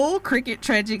 we're all cricket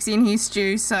tragics in here,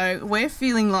 Stu, so we're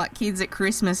feeling like kids at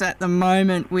Christmas at the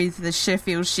moment with the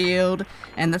Sheffield Shield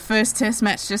and the first Test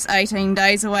match just 18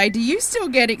 days away. Do you still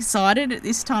get excited at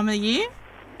this time of the year?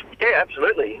 Yeah,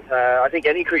 absolutely. I think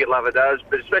any cricket lover does,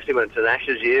 but especially when it's an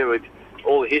Ashes year with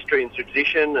all the history and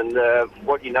tradition and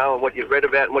what you know and what you've read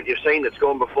about and what you've seen that's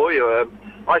gone before you.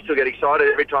 I still get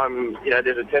excited every time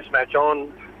there's a Test match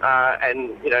on.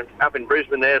 And up in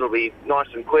Brisbane there, it'll be nice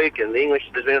and quick. And the English,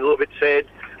 there's been a little bit said.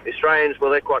 The Australians, well,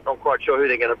 they're not quite sure who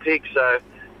they're going to pick. So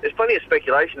there's plenty of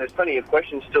speculation. There's plenty of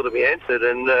questions still to be answered,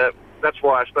 and that's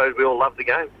why I suppose we all love the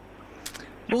game.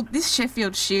 Well, this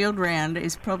Sheffield Shield round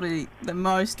is probably the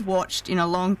most watched in a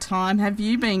long time. Have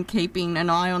you been keeping an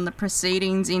eye on the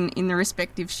proceedings in the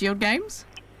respective Shield games?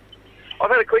 I've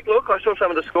had a quick look. I saw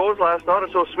some of the scores last night.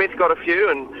 I saw Smith got a few,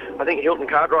 and I think Hilton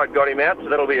Cartwright got him out, so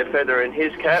that'll be a feather in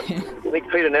his cap. I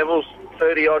think Peter Neville's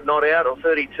 30-odd not out, or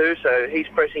 32, so he's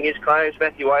pressing his claims.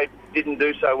 Matthew Wade didn't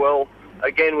do so well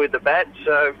again with the bat,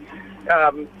 so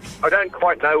I don't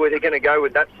quite know where they're going to go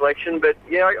with that selection, but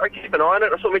yeah, I keep an eye on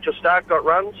it. I saw Mitchell Starc got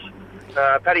runs.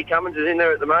 Paddy Cummins is in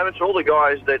there at the moment, so all the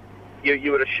guys that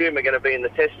you would assume are going to be in the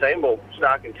Test team, well,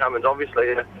 Starc and Cummins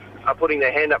obviously, are putting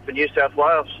their hand up for New South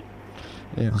Wales.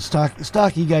 Yeah,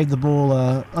 Starkey gave the ball,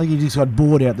 I think he just got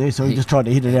bored out there, so he just tried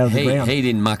to hit it out of the ground. He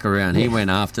didn't muck around. He went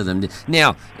after them.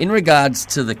 Now, in regards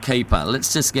to the keeper,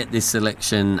 let's just get this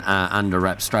selection under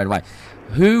wraps straight away.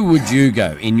 Who would you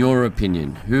go, in your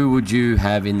opinion? Who would you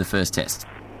have in the first Test?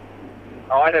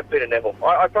 I'd have Peter Neville.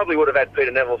 I probably would have had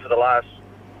Peter Neville for the last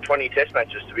 20 Test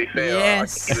matches, to be fair.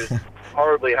 Yes. I think he was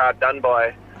horribly hard done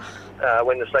by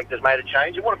when the selectors made a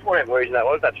change. And whatever reason that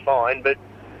was, that's fine. But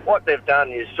what they've done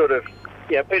is sort of,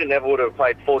 Peter Neville would have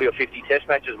played 40 or 50 Test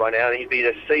matches by now, and he'd be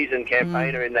the seasoned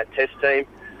campaigner in that Test team.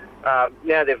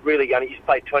 Now they've really he's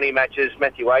played 20 matches.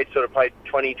 Matthew Wade sort of played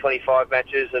 20, 25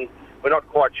 matches, and we're not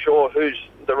quite sure who's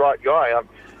the right guy.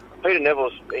 Peter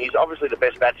Neville's, he's obviously the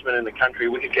best batsman in the country,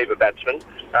 wicketkeeper batsman,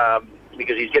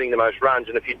 because he's getting the most runs,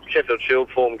 and if your Sheffield Shield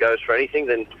form goes for anything,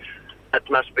 then that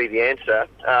must be the answer.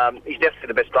 He's definitely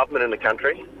the best gloveman in the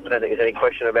country. I don't think there's any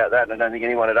question about that, and I don't think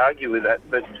anyone would argue with that.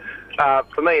 But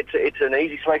for me, it's an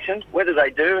easy selection. Whether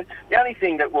they do, the only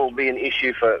thing that will be an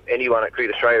issue for anyone at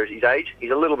Cricket Australia is his age.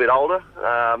 He's a little bit older,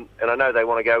 and I know they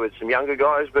want to go with some younger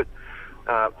guys, but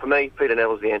for me, Peter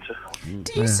Neville's the answer.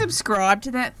 Do you subscribe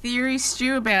to that theory,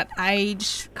 Stu, about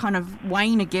age kind of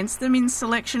weighing against them in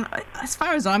selection? As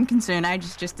far as I'm concerned, age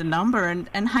is just a number.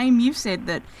 And Haim, you've said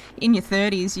that in your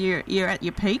 30s you're at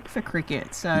your peak for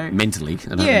cricket. So mentally,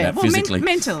 I don't know about physically.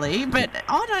 Mentally, but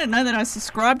I don't know that I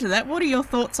subscribe to that. What are your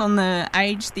thoughts on the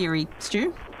age theory,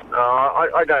 Stu?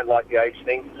 I don't like the age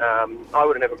thing. I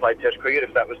would have never played Test cricket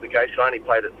if that was the case. I only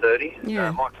played at 30.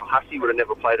 Yeah. Michael Hussey would have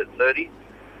never played at 30.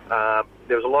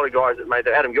 There was a lot of guys that made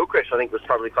that. Adam Gilchrist, I think, was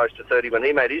probably close to 30 when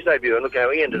he made his debut, and look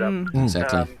how he ended up.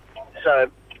 Exactly.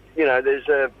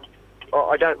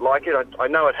 I don't like it. I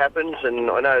know it happens,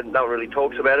 and I know no one really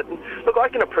talks about it. And look, I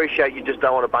can appreciate you just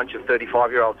don't want a bunch of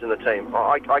 35-year-olds in the team.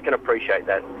 I can appreciate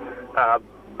that.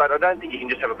 But I don't think you can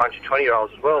just have a bunch of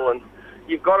 20-year-olds as well. And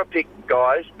you've got to pick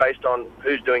guys based on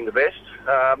who's doing the best,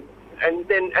 and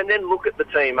then look at the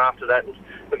team after that. And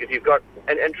look, if you've got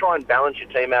and try and balance your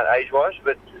team out age-wise.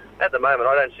 But at the moment,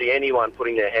 I don't see anyone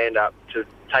putting their hand up to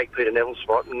take Peter Neville's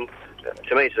spot, and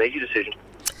to me, it's an easy decision.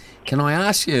 Can I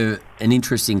ask you an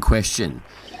interesting question?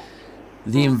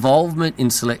 The involvement in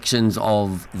selections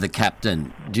of the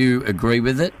captain, do you agree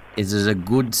with it? Is it a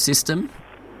good system?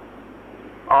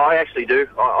 I actually do.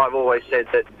 I've always said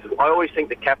that. I always think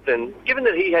the captain, given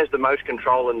that he has the most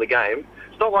control in the game,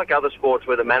 it's not like other sports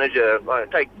where the manager,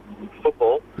 take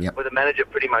football, Yep. where the manager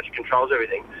pretty much controls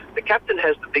everything. The captain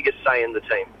has the biggest say in the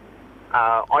team.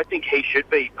 I think he should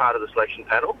be part of the selection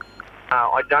panel.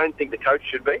 I don't think the coach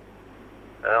should be.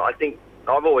 I think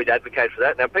I've always advocated for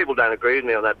that. Now, people don't agree with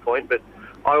me on that point, but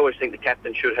I always think the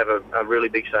captain should have a really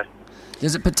big say.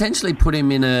 Does it potentially put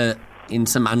him in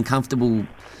some uncomfortable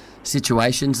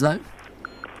situations, though?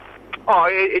 Oh,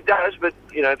 it does, but,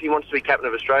 if he wants to be captain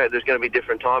of Australia, there's going to be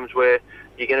different times where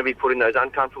you're going to be put in those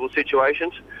uncomfortable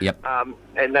situations. Yep.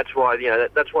 And that's why,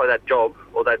 that's why that job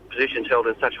or that position's held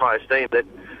in such high esteem, that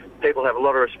people have a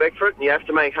lot of respect for it, and you have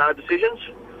to make hard decisions.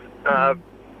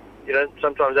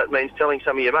 Sometimes that means telling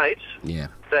some of your mates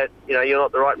that, you're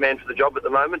not the right man for the job at the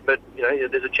moment, but,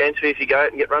 there's a chance for you if you go out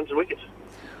and get runs and wickets.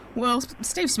 Well,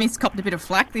 Steve Smith's copped a bit of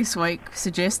flack this week,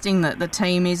 suggesting that the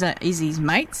team is his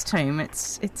mate's team. It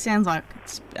sounds like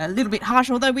it's a little bit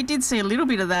harsh, although we did see a little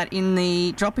bit of that in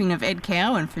the dropping of Ed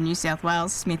Cowan for New South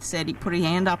Wales. Smith said he put his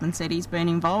hand up and said he's been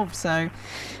involved, so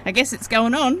I guess it's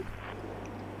going on.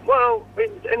 Well,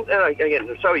 and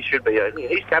again, so he should be.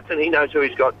 He's captain. He knows who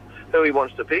he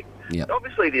wants to pick. Yep.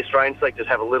 Obviously, the Australian selectors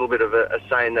have a little bit of a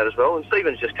say in that as well. And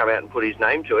Stephen's just come out and put his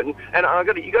name to it. And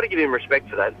you got to give him respect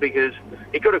for that, because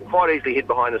he could have quite easily hid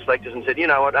behind the selectors and said, you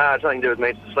know what, it's nothing to do with me.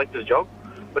 It's the selectors' job.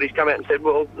 But he's come out and said,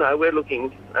 well, no, we're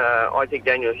looking. I think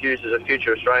Daniel Hughes is a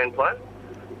future Australian player,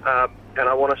 and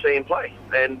I want to see him play.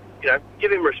 And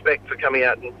give him respect for coming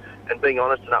out and being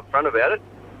honest and upfront about it.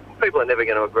 People are never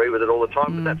going to agree with it all the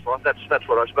time, but that's life. That's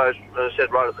what I suppose, as I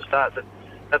said right at the start,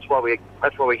 that's why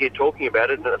we're here talking about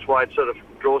it, and that's why it sort of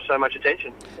draws so much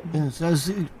attention. Yeah, so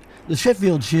is the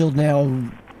Sheffield Shield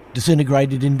now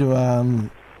disintegrated into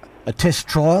a test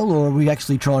trial, or are we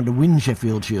actually trying to win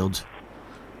Sheffield Shields?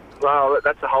 Well,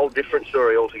 that's a whole different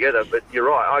story altogether, but you're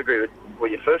right. I agree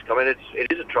with your first comment. It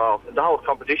is a trial. The whole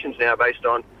competition's now based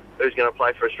on who's going to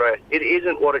play for Australia. It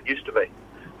isn't what it used to be.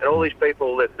 And all these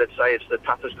people that say it's the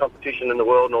toughest competition in the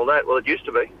world and all that, well, it used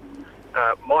to be.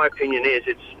 My opinion is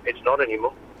it's not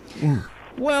anymore. Mm.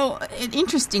 Well, an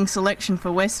interesting selection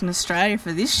for Western Australia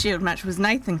for this Shield match was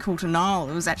Nathan Coulter-Nile,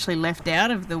 who was actually left out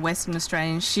of the Western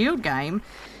Australian Shield game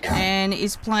and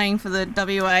is playing for the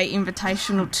WA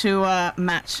Invitational Tour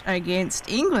match against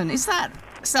England. Is that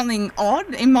something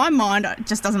odd? In my mind, it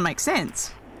just doesn't make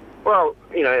sense. Well,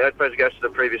 I suppose it goes to the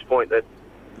previous point that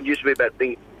it used to be about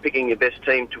picking your best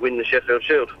team to win the Sheffield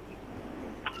Shield.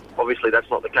 Obviously, that's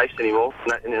not the case anymore,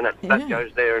 and that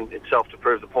goes there in itself to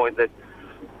prove the point that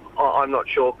I'm not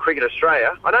sure Cricket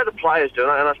Australia. I know the players do,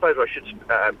 and I suppose I should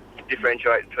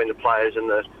differentiate between the players and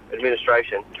the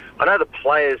administration. I know the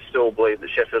players still believe that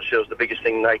Sheffield Shield's the biggest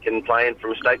thing they can play in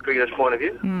from a state cricketer's point of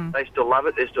view. They still love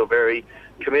it. They're still very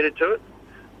committed to it.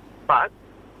 But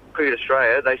Cricket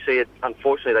Australia, they see it.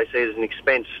 Unfortunately, they see it as an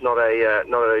expense, not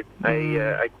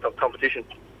a competition.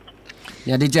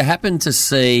 Now, did you happen to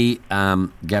see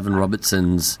Gavin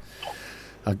Robertson's,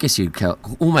 I guess you'd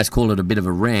almost call it a bit of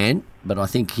a rant, but I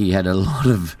think he had a lot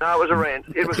of... No, it was a rant.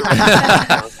 It was a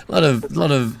rant.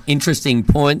 lot of interesting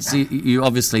points. You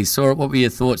obviously saw it. What were your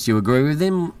thoughts? You agree with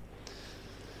him?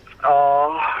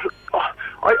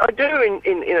 I do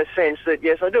in a sense that,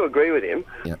 yes, I do agree with him.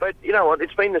 Yep. But you know what?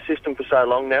 It's been the system for so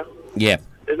long now. Yeah.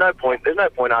 There's no point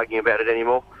arguing about it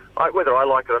anymore. Whether I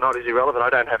like it or not is irrelevant. I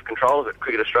don't have control of it.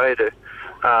 Cricket Australia do.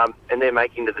 And they're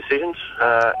making the decisions.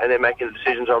 And they're making the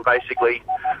decisions on basically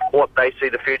what they see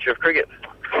the future of cricket.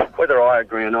 Whether I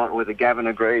agree or not, whether Gavin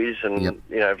agrees, and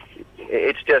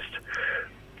it's just...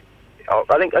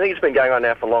 I think it's been going on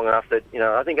now for long enough that,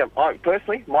 I think I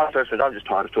personally, my first one, I'm just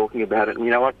tired of talking about it. And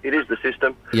you know what? It is the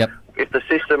system. Yep. If the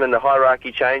system and the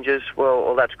hierarchy changes,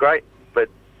 well that's great. But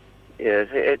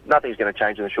nothing's going to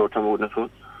change in the short term, I wouldn't have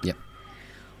thought. Yep.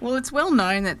 Well, it's well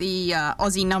known that the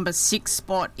Aussie number 6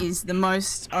 spot is the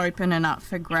most open and up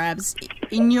for grabs.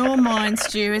 In your mind,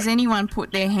 Stu, has anyone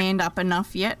put their hand up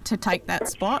enough yet to take that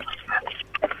spot?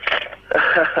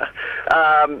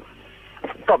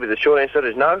 Probably the short answer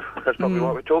is no. That's probably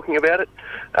why we're talking about it.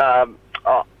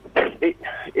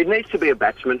 It needs to be a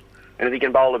batsman, and if he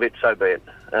can bowl a bit, so be it.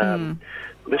 The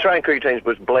Australian cricket team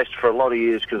was blessed for a lot of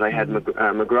years because they had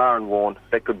McGrath and Warne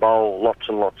that could bowl lots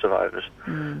and lots of overs.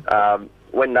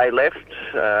 When they left,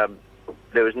 there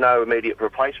was no immediate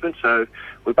replacement, so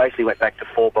we basically went back to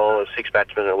 4 bowlers, 6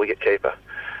 batsmen and a wicket keeper.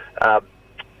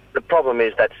 The problem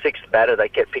is that 6th batter they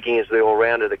kept picking as the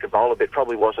all-rounder that could bowl a bit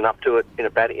probably wasn't up to it in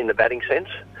the batting sense.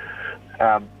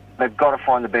 They've got to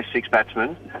find the best 6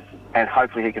 batsmen, and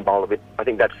hopefully he can bowl a bit. I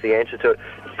think that's the answer to it.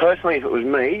 Personally, if it was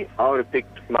me, I would have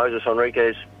picked Moses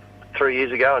Henriques 3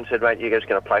 years ago and said, mate, you're just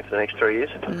going to play for the next 3 years.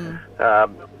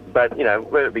 But,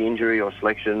 whether it be injury or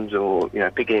selections or,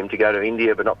 picking him to go to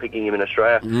India but not picking him in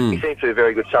Australia, he seems to be a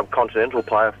very good subcontinental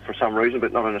player for some reason,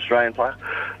 but not an Australian player.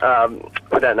 I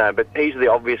don't know, but he's the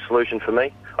obvious solution for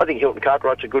me. I think Hilton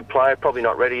Cartwright's a good player, probably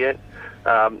not ready yet.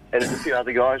 And there's a few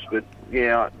other guys, but,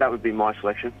 yeah, that would be my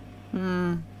selection.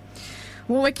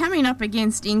 Well, we're coming up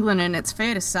against England, and it's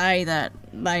fair to say that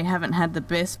they haven't had the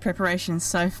best preparation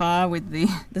so far with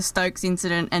the Stokes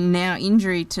incident and now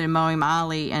injury to Moeen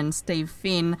Ali and Steve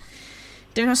Finn.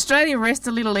 Did Australia rest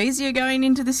a little easier going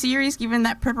into the series given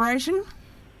that preparation?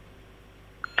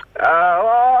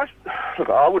 Look,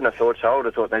 I wouldn't have thought so. I would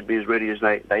have thought they'd be as ready as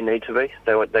they need to be.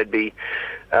 They'd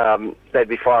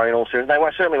be firing all series. They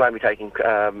certainly won't be taking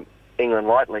England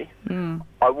lightly.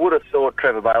 I would have thought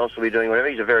Trevor Bayliss will be doing whatever.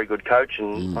 He's a very good coach,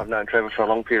 and I've known Trevor for a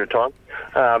long period of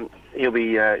time. He'll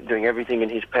be doing everything in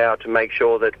his power to make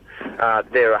sure that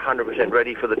they're 100%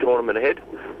 ready for the tournament ahead.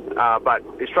 But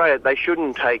Australia, they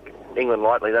shouldn't take England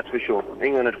lightly, that's for sure.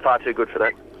 England are far too good for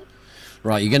that.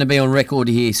 Right, you're going to be on record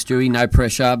here, Stewie, no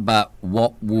pressure, but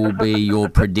what will be your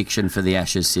prediction for the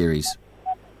Ashes series?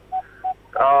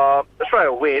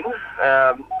 Australia will win.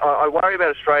 I worry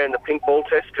about Australia in the pink ball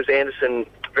test because Anderson,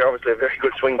 obviously a very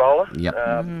good swing bowler. Yep.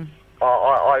 I'm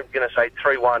going to say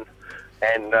 3-1,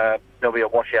 and there'll be a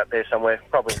washout there somewhere,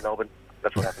 probably in Melbourne.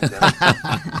 That's what happens down there.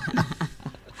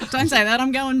 Don't say that.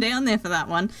 I'm going down there for that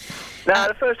one. No,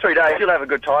 the first 3 days you'll have a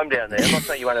good time down there. I'm not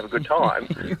saying you won't have a good time.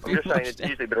 I'm just saying it's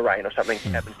usually a bit of rain or something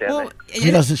happens down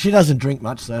there. She doesn't drink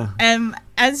much, though.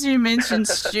 As you mentioned,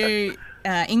 Stu,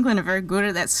 England are very good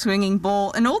at that swinging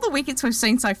ball, and all the wickets we've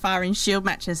seen so far in Shield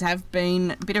matches have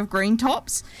been a bit of green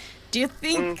tops. Do you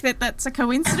think that that's a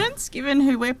coincidence, given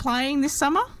who we're playing this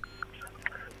summer?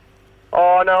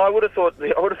 Oh no, I would have thought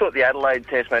the Adelaide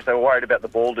Test match, they were worried about the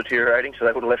ball deteriorating, so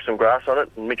they would have left some grass on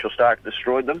it, and Mitchell Starc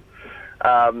destroyed them.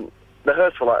 The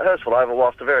Hurstville Oval,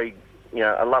 whilst a very,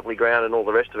 a lovely ground and all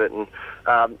the rest of it, and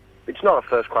it's not a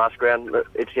first-class ground.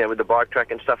 It's, with the bike track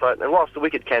and stuff like that. And whilst the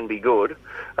wicket can be good,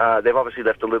 they've obviously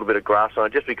left a little bit of grass on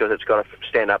it just because it's got to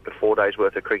stand up to 4 days'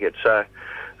 worth of cricket. So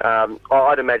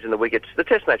I'd imagine the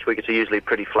Test match wickets are usually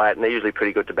pretty flat and they're usually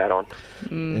pretty good to bat on.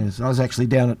 Yes, I was actually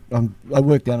down at, I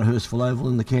worked down at Hurstville Oval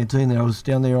in the canteen there. I was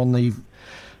down there on the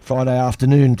Friday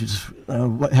afternoon just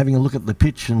having a look at the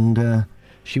pitch, and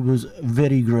she was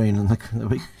very green, and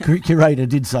the curator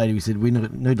did say to me, he said, we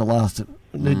need to last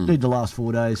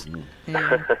 4 days.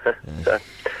 So,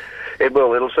 it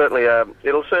will. It'll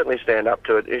certainly stand up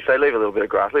to it if they leave a little bit of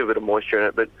grass, leave a bit of moisture in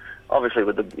it. But obviously,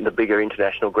 with the bigger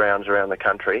international grounds around the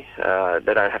country,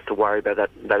 they don't have to worry about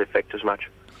that effect as much.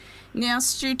 Now,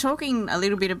 Stu, talking a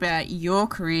little bit about your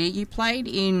career, you played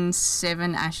in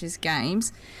 7 Ashes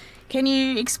games. Can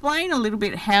you explain a little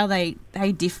bit how they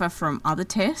differ from other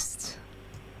tests?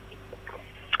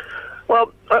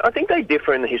 Well, I think they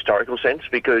differ in the historical sense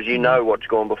because you know what's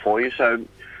gone before you. So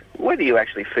whether you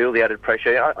actually feel the added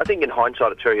pressure, I think in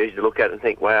hindsight it's very easy to look at it and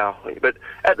think, wow. But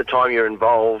at the time you're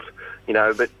involved,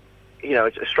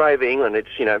 it's Australia v England. It's,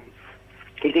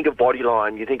 you think of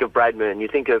Bodyline, you think of Bradman, you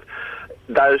think of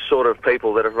those sort of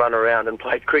people that have run around and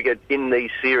played cricket in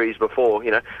these series before,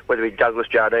 whether it be Douglas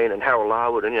Jardine and Harold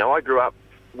Larwood. And, I grew up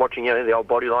watching, the old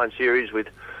Bodyline series with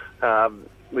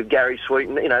Gary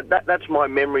Sweeten. That's my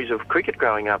memories of cricket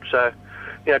growing up. So,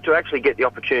 to actually get the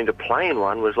opportunity to play in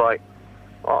one was like,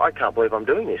 I can't believe I'm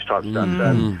doing this type of stuff.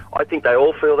 So I think they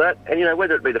all feel that. And,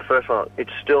 whether it be the first one,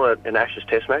 it's still an Ashes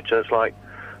Test match, and it's like,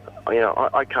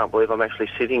 I can't believe I'm actually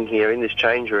sitting here in this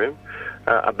change room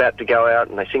about to go out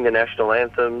and they sing the national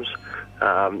anthems.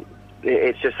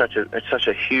 It's just such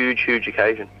a huge, huge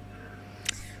occasion.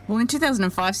 Well, in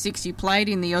 2005-06, you played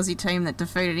in the Aussie team that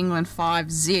defeated England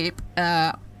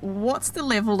 5-0. What's the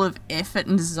level of effort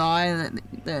and desire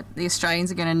that the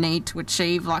Australians are going to need to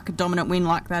achieve like a dominant win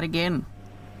like that again?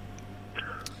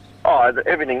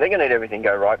 Everything. They're going to need everything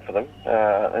go right for them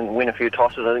and win a few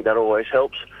tosses. I think that always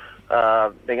helps.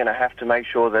 They're going to have to make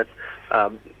sure that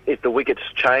if the wickets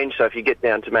change, so if you get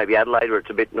down to maybe Adelaide, where it's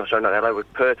a bit, not Adelaide,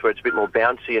 with Perth, where it's a bit more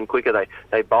bouncy and quicker,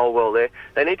 they bowl well there.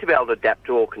 They need to be able to adapt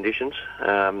to all conditions,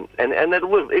 and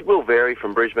it will vary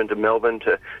from Brisbane to Melbourne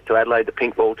to Adelaide, the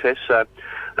pink ball test. So,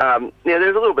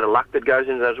 there's a little bit of luck that goes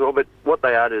into that as well. But what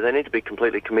they are is they need to be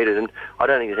completely committed, and I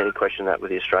don't think there's any question that with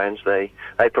the Australians. They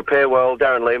prepare well.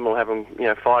 Darren Liam will have them,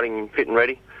 fighting fit and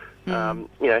ready.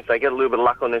 If they get a little bit of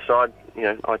luck on their side,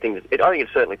 I think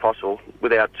it's certainly possible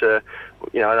without,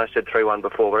 and I said 3-1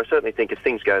 before, but I certainly think if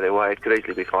things go their way, it could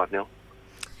easily be 5-0.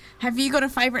 Have you got a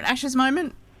favourite Ashes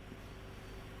moment?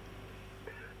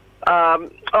 Look,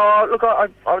 I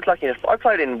was lucky enough. I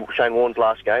played in Shane Warne's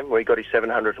last game where he got his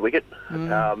 700th wicket.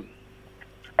 And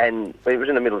and it was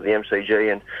in the middle of the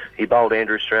MCG, and he bowled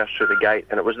Andrew Strauss through the gate,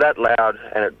 and it was that loud,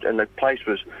 and the place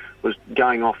was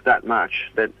going off that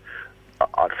much that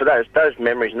for those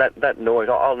memories and that noise,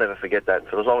 I'll never forget that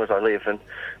for as long as I live. And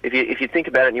if you think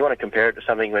about it and you want to compare it to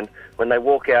something when they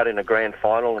walk out in a grand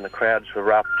final and the crowds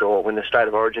erupt, or when the State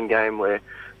of Origin game where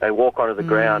they walk onto the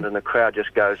ground and the crowd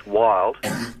just goes wild,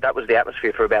 that was the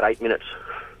atmosphere for about 8 minutes.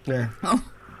 Yeah.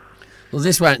 Well,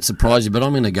 this won't surprise you, but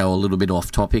I'm going to go a little bit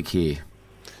off topic here,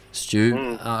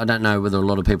 Stu. I don't know whether a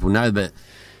lot of people know, but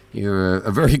you're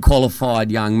a very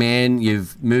qualified young man.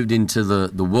 You've moved into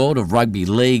the world of rugby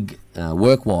league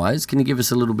work-wise. Can you give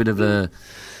us a little bit of an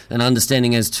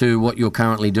understanding as to what you're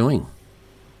currently doing?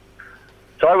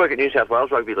 So I work at New South Wales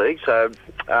Rugby League. So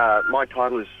my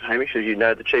title is Hamish, as you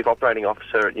know, the Chief Operating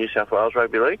Officer at New South Wales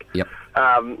Rugby League. Yep.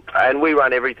 And we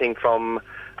run everything from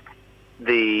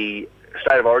the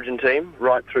State of Origin team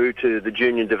right through to the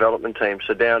junior development team.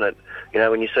 So down at,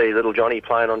 when you see little Johnny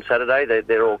playing on Saturday,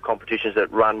 they're all competitions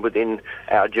that run within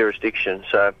our jurisdiction.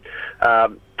 So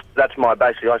that's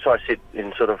basically, so I sit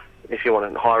in sort of, if you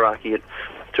want a hierarchy at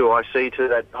 2IC to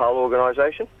that whole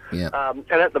organisation. Yeah.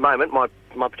 And at the moment,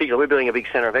 we're building a big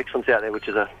centre of excellence out there, which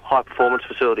is a high-performance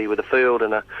facility with a field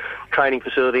and a training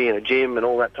facility and a gym and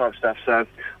all that type of stuff. So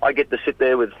I get to sit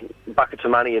there with buckets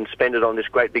of money and spend it on this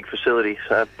great big facility.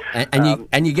 So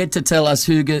and you get to tell us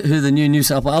who the new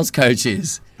South Wales coach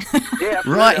is. Yeah,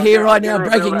 right here, right now,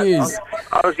 breaking news.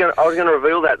 I was going to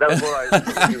reveal that. That was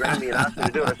why you rang me and asked me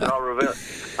to do it. I said I'll reveal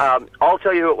it. I'll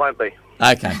tell you who it won't be.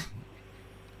 Okay.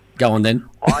 Go on then.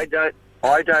 I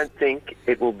don't think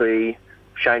it will be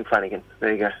Shane Flanagan.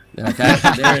 There you go. Okay,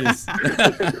 there it is.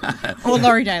 Or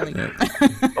Laurie Daly.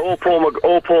 Or Paul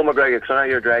McGregor, because I know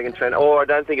you're a Dragons fan. Or I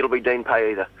don't think it'll be Dean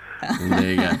Pay either.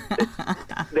 There you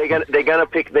go. They're gonna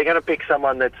pick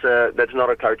someone that's not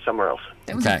a coach somewhere else.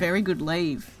 That was a very good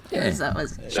leave. Yeah. That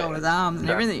was shoulders, arms, and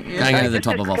everything. Going over the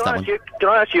top of off that one. Can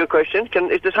I ask you a question?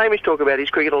 Does Hamish talk about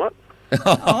his cricket a lot?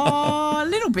 Oh, a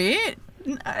little bit.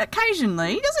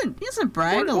 Occasionally. He doesn't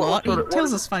brag a lot. He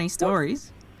tells us funny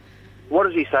stories. What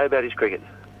does he say about his cricket?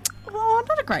 Oh,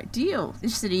 not a great deal.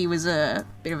 Just that he was a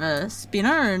bit of a spinner,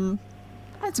 and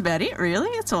that's about it, really.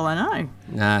 That's all I know.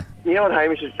 Nah. You know what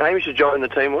Hamish's job in the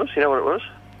team was? You know what it was?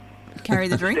 Carry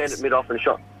the drinks? Stand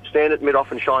at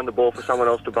mid-off and shine the ball for someone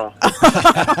else to bowl.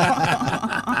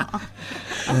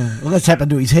 Well, that's happened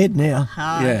to his head now.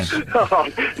 Yeah.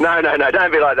 No,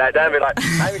 don't be like that.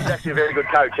 Hamish is actually a very good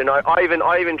coach, and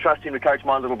I even trust him to coach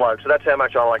my little bloke, so that's how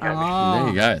much I like Hamish. Oh, there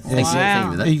you go. Thanks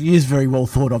for that. He is very well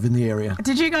thought of in the area.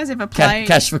 Did you guys ever play...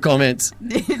 Cash for comments.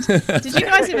 Did you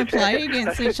guys ever play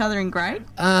against each other in grade?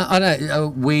 I don't.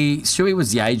 Stewie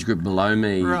was the age group below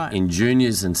me Right. in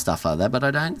juniors and stuff like that, but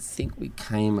I don't think we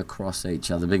came across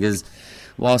each other because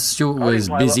while Stuart was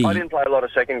busy... I didn't play a lot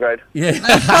of second grade. Yeah,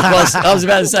 I was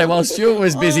about to say, while Stuart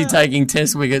was busy taking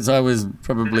test wickets, I was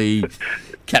probably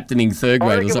captaining third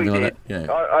grade or something like that.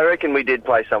 Yeah. I reckon we did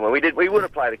play somewhere. We would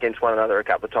have played against one another a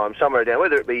couple of times, somewhere down,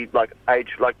 whether it be like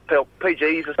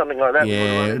PGs or something like that.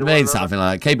 Yeah, it means something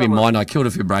like that. Keep in mind, I killed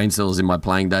a few brain cells in my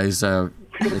playing days, so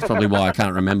that's probably why I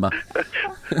can't remember.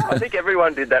 I think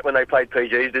everyone did that when they played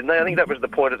PGs, didn't they? I think that was the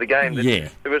point of the game. Yeah.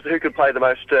 It was who could play the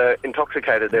most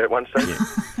intoxicated there at one stage. Yeah.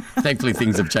 Thankfully,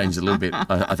 things have changed a little bit.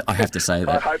 I have to say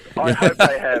that. I hope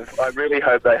they have. I really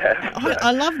hope they have.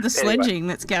 I love the sledging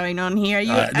that's going on here.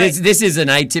 This is an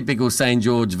atypical St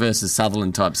George versus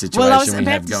Sutherland type situation well, I was we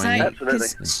about have to going say, here.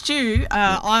 because Stu,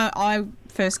 I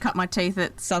first cut my teeth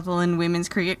at Sutherland Women's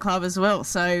Cricket Club as well,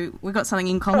 so we've got something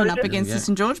in common up against the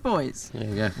St George boys. There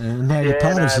you go. Now you're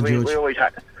part of St George.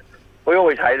 We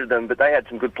always hated them, but they had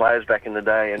some good players back in the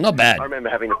day. And not bad. I remember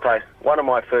having to play. One of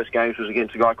my first games was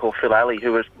against a guy called Phil Alley,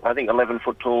 who was, I think, 11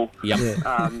 foot tall. Yep.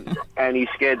 And he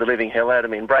scared the living hell out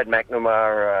of me. And Brad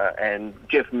McNamara and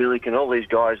Jeff Millick and all these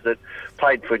guys that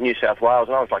played for New South Wales.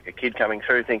 And I was like a kid coming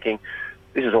through thinking,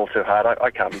 this is all too hard.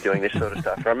 I can't be doing this sort of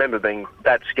stuff. And I remember being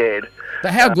that scared.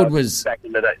 But how good was... back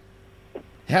in the day.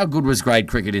 How good was grade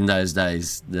cricket in those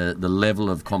days? The level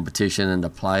of competition and the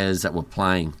players that were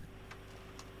playing?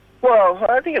 Well,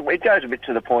 I think it goes a bit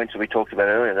to the points that we talked about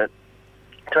earlier, that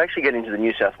to actually get into the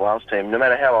New South Wales team, no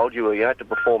matter how old you were, you had to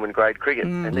perform in grade cricket,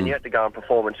 and then you had to go and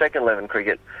perform in second 11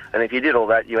 cricket, and if you did all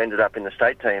that, you ended up in the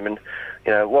state team. And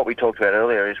what we talked about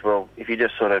earlier is, well, if you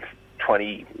just sort of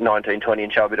 19, 20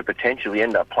 and show a bit of potential, you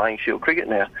end up playing Shield cricket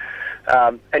now.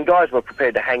 And guys were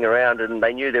prepared to hang around, and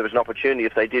they knew there was an opportunity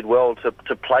if they did well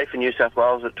to play for New South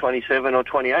Wales at 27 or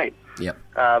 28. Yep.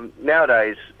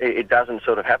 Nowadays, it doesn't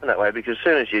sort of happen that way, because as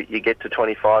soon as you get to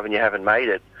 25 and you haven't made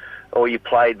it, or you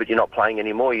played but you're not playing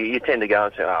anymore, you tend to go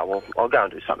and say, oh, well, I'll go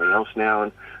and do something else now.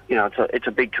 And, it's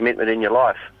a big commitment in your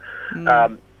life.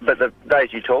 but the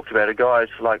days you talked about are guys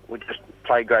like would just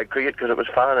play grade cricket because it was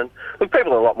fun. And look,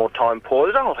 people are a lot more time poor.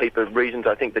 There's a whole heap of reasons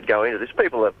I think that go into this.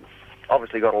 People have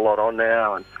obviously got a lot on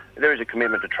now, and there is a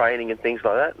commitment to training and things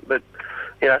like that. But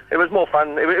it was more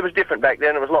fun. It was different back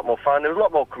then. It was a lot more fun. There was a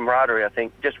lot more camaraderie, I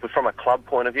think, just from a club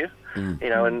point of view.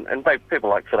 And people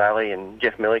like Phil Alley and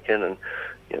Jeff Milliken and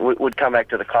would come back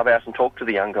to the clubhouse and talk to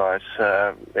the young guys.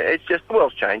 It's just the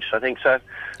world's changed, I think. So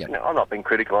I'm not being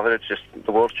critical of it. It's just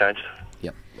the world's changed.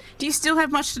 Yep. Do you still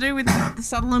have much to do with the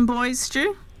Sutherland boys,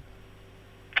 Stu?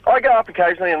 I go up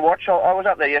occasionally and watch. I was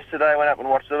up there yesterday. I went up and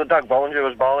watched. Doug Bollinger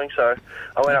was bowling, so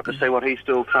I went up to see what he's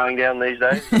still throwing down these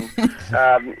days.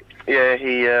 And,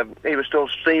 he was still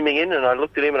steaming in, and I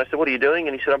looked at him and I said, "What are you doing?"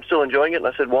 And he said, "I'm still enjoying it." And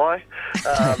I said, "Why?"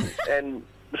 And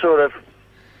sort of,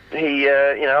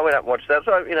 I went up and watched that.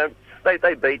 So,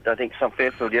 they beat, I think, some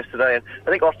Fairfield yesterday, and I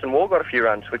think Austin Moore got a few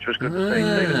runs, which was good to see.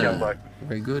 Stephen's young bloke.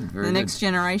 Very good. The next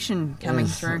generation coming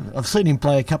through. I've seen him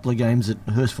play a couple of games at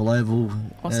Hurstville Oval,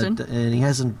 Austin, and he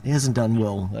hasn't done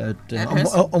well.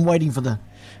 I'm waiting for the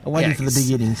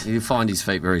big innings. You'll find his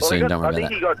feet very soon. Don't worry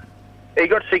about that. He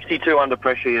got 62 under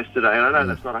pressure yesterday, and I know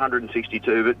that's not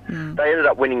 162, but they ended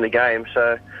up winning the game.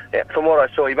 So, from what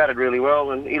I saw, he batted really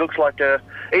well, and he looks like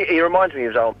he reminds me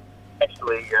of his old.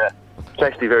 It's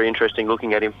actually very interesting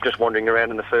looking at him just wandering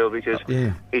around in the field because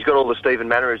he's got all the Stephen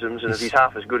mannerisms, and if he's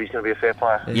half as good, he's going to be a fair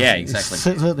player. Yeah, exactly.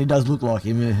 It certainly does look like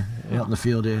him out in the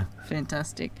field,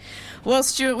 Fantastic. Well,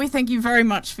 Stuart, we thank you very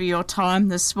much for your time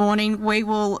this morning. We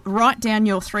will write down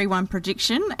your 3-1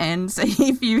 prediction and see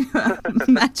if you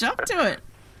match up to it.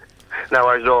 No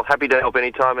worries at all. Happy to help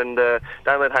any time, and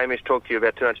don't let Hamish talk to you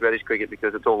too much about his cricket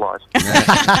because it's all lies.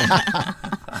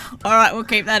 All right, we'll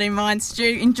keep that in mind, Stu.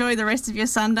 Enjoy the rest of your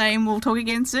Sunday, and we'll talk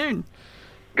again soon.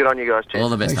 Good on you guys, cheers. All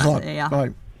the best, mate.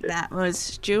 Bye. That was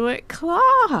Stuart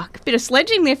Clark. Bit of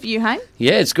sledging there for you, hey?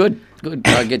 Yeah, it's good.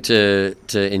 I get to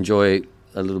enjoy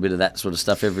a little bit of that sort of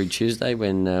stuff every Tuesday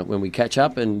when we catch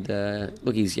up. And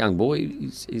look, he's a young boy.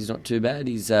 He's not too bad.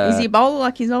 Is he a bowler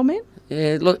like his old man?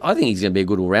 Yeah, look, I think he's going to be a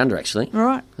good all-rounder, actually.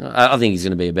 Right. I think he's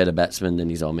going to be a better batsman than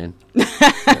his old man.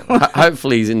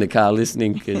 Hopefully he's in the car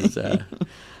listening because,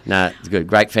 it's good.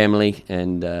 Great family,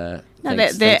 and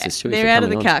thanks to Stewie they're for out of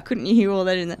the coming car. on. Couldn't you hear all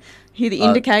that hear the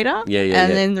indicator?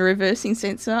 And then the reversing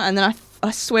sensor, and then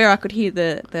I swear I could hear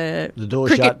the door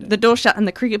shut. The door shut and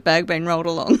the cricket bag being rolled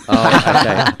along. Oh,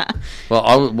 okay.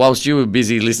 Well, whilst you were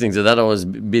busy listening to that, I was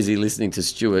busy listening to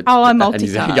Stuart. Oh, I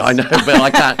multitask. Yeah, I know, but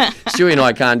I can't. Stewie and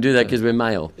I can't do that because we're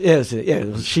male. Yeah,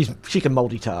 she can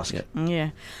multitask. Yeah.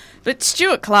 But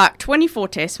Stuart Clark, 24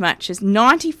 test matches,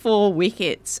 94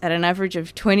 wickets at an average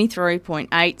of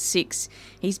 23.86.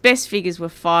 His best figures were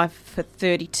 5 for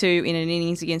 32 in an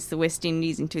innings against the West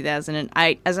Indies in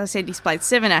 2008. As I said, he's played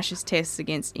 7 Ashes tests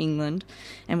against England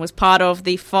and was part of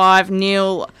the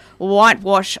 5-0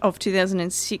 whitewash of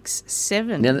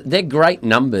 2006-7. Now, they're great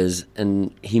numbers,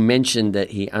 and he mentioned that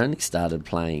he only started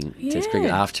playing test cricket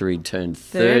after he'd turned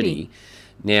 30.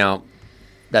 Now,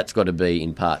 that's got to be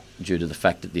in part due to the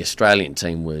fact that the Australian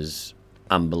team was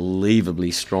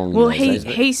unbelievably strong. Well, in those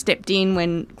days, he stepped in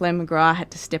when Glenn McGrath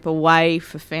had to step away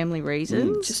for family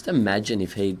reasons. Just imagine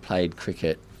if he'd played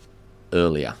cricket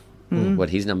earlier, what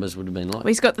his numbers would have been like. Well,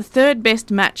 he's got the third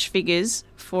best match figures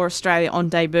for Australia on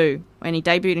debut. When he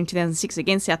debuted in 2006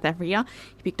 against South Africa,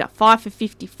 he picked up 5 for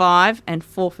 55 and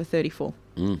 4 for 34.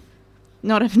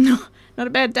 Not a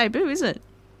bad debut, is it?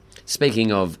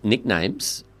 Speaking of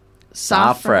nicknames,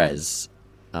 Sarfraz.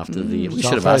 After we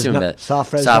should have asked him about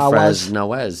Sarfraz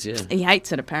Nawaz. Yeah, he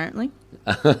hates it apparently.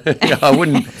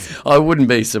 I wouldn't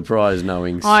be surprised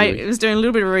knowing. I was doing a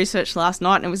little bit of research last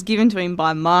night, and it was given to him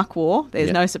by Mark Waugh.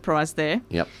 There's no surprise there.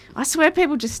 Yep. I swear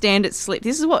people just stand at slip.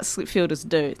 This is what slip fielders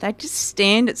do. They just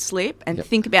stand at slip and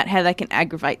think about how they can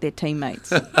aggravate their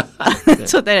teammates.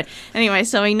 That's what they do. Anyway,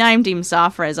 so he named him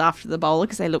Sarfraz after the bowler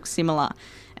because they look similar.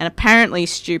 And apparently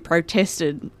Stu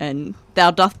protested, and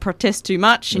thou doth protest too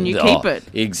much and you keep it.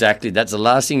 Exactly. That's the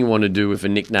last thing you want to do with a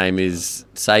nickname is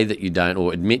say that you don't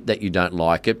or admit that you don't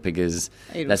like it because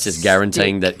that's just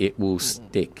guaranteeing that it will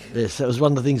stick. Yes, that was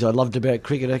one of the things I loved about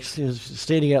cricket, actually, was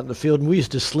standing out in the field, and we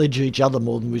used to sledge each other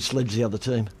more than we sledged the other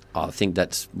team. I think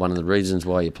that's one of the reasons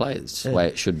why you play. It's the way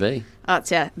it should be.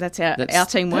 That's how our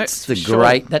team works.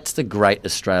 That's the great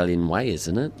Australian way,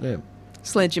 isn't it? Yeah.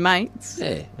 Sledge your mates.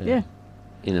 Yeah.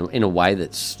 In a way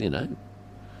that's,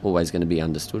 always going to be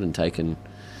understood and taken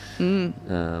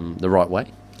the right way.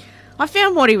 I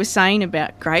found what he was saying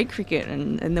about grade cricket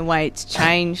and the way it's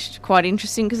changed quite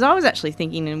interesting because I was actually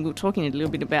thinking, and we were talking a little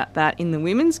bit about that in the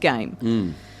women's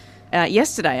game.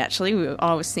 Yesterday, actually,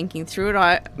 I was thinking through it.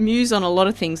 I muse on a lot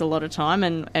of things a lot of time,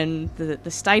 and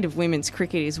the state of women's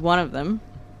cricket is one of them.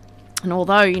 And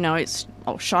although, it's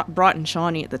bright and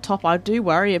shiny at the top, I do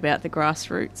worry about the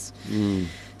grassroots.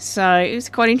 So it was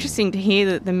quite interesting to hear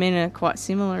that the men are quite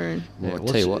similar. And I'll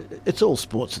tell you what. It's all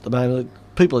sports at the moment.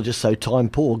 People are just so time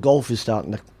poor. Golf is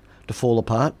starting to fall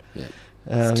apart. Yeah.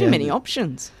 There's too many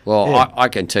options. Well, Yeah. I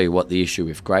can tell you what the issue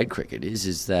with grade cricket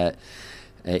is that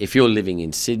if you're living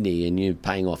in Sydney and you're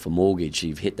paying off a mortgage,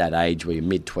 you've hit that age where you're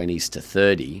mid-20s to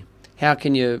 30, how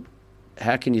can you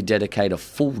dedicate a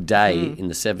full day in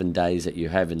the 7 days that you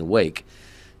have in the week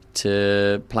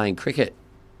to playing cricket?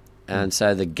 And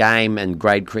so the game and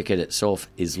grade cricket itself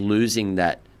is losing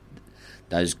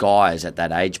those guys at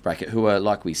that age bracket who are,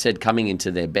 like we said, coming into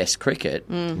their best cricket,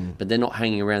 but they're not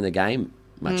hanging around the game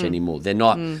much anymore. They're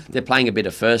not. They're playing a bit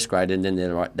of first grade, and then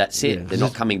they're like, that's it. Yeah. They're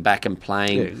not coming back and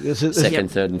playing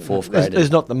second, third, and fourth grade. There's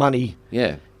not the money.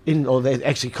 Yeah. Or they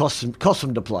actually cost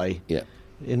them to play. Yeah.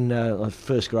 In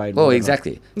first grade. Well, whatever.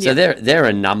 exactly. So there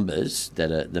are numbers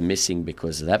that are the missing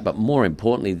because of that, but more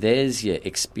importantly, there's your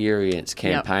experienced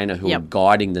campaigner who are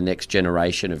guiding the next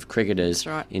generation of cricketers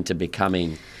into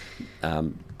becoming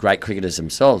great cricketers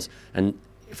themselves. And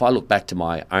if I look back to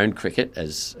my own cricket,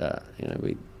 as I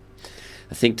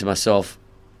think to myself,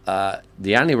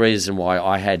 the only reason why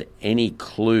I had any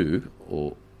clue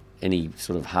or any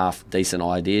sort of half-decent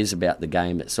ideas about the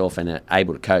game itself and are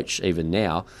able to coach even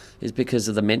now is because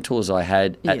of the mentors I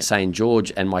had at St.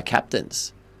 George and my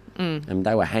captains. And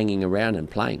they were hanging around and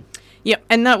playing. Yep,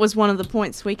 and that was one of the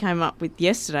points we came up with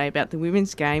yesterday about the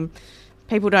women's game.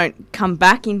 People don't come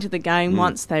back into the game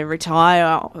once they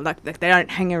retire, like they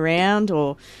don't hang around,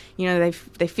 or they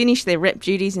finish their rep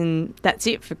duties and that's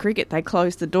it for cricket. They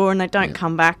close the door and they don't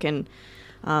come back and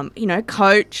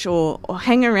coach or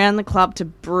hang around the club to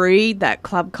breed that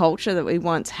club culture that we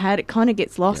once had. It kind of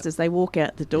gets lost as they walk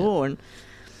out the door, and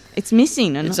it's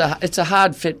missing. And it's a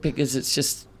hard fit because it's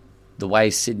just the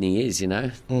way Sydney is,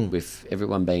 with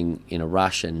everyone being in a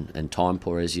rush and time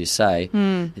poor, as you say.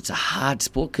 It's a hard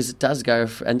sport because it does go,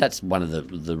 and that's one of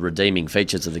the redeeming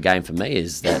features of the game for me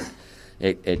is that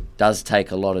it does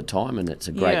take a lot of time, and it's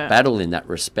a great battle in that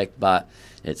respect, but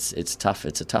it's tough.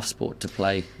 It's a tough sport to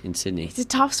play in Sydney. It's a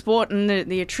tough sport, and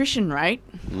the attrition rate,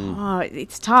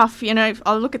 it's tough.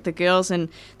 I look at the girls, and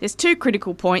there's two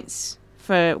critical points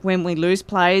for when we lose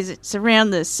players. It's around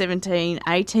the 17,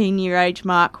 18-year age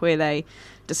mark where they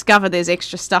discover there's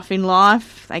extra stuff in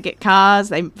life. They get cars,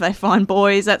 they find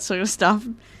boys, that sort of stuff.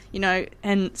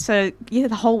 And so, the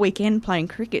whole weekend playing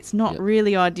cricket's not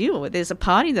really ideal. There's a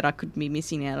party that I could be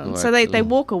missing out on. So they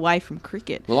walk away from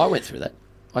cricket. Well, I went through that.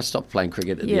 I stopped playing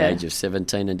cricket at the age of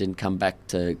 17 and didn't come back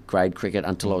to grade cricket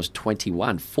until I was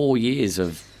 21. 4 years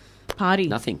of party.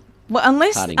 Nothing. Well,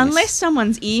 unless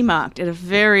someone's earmarked at a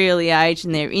very early age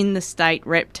and they're in the state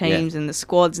rep teams and the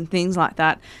squads and things like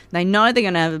that, they know they're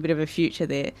going to have a bit of a future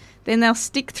there, then they'll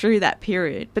stick through that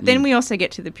period. But then we also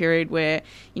get to the period where,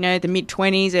 the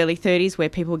mid-20s, early 30s, where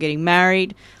people are getting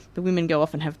married, the women go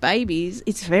off and have babies.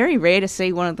 It's very rare to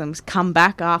see one of them come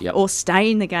back after or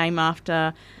stay in the game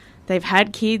after they've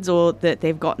had kids or that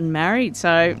they've gotten married.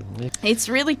 So it's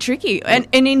really tricky. And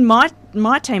in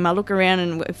my team, I look around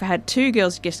and we've had two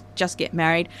girls just get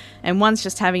married, and one's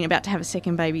just about to have a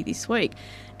second baby this week.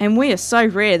 And we are so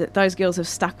rare that those girls have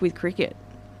stuck with cricket.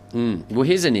 Well,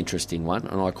 here's an interesting one,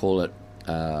 and I call it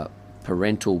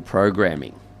parental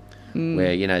programming,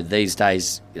 where, these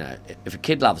days, if a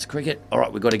kid loves cricket, all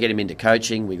right, we've got to get him into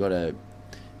coaching, we've got to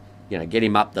get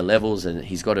him up the levels, and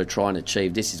he's got to try and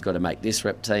achieve this, he's got to make this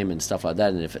rep team and stuff like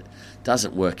that. And if it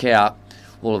doesn't work out,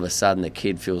 all of a sudden the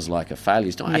kid feels like a failure.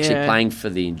 He's not actually playing for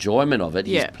the enjoyment of it.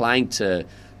 He's playing to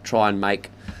try and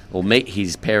make or meet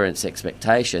his parents'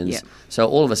 expectations. So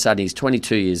all of a sudden he's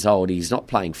 22 years old, he's not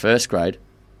playing first grade,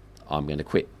 I'm going to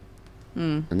quit.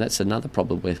 And that's another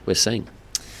problem we're seeing.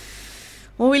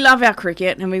 Well, we love our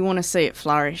cricket and we want to see it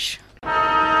flourish.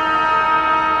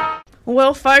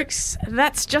 Well, folks,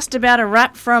 that's just about a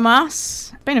wrap from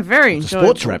us. Been a very enjoyable...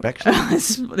 Sports wrap,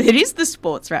 actually. It is the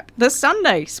sports wrap, the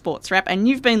Sunday sports wrap, and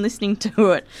you've been listening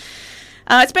to it.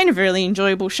 It's been a really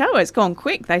enjoyable show. It's gone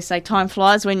quick. They say time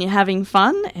flies when you're having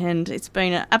fun, and it's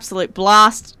been an absolute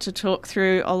blast to talk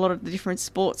through a lot of the different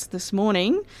sports this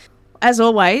morning. As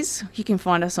always, you can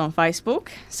find us on Facebook.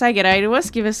 Say g'day to us,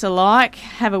 give us a like,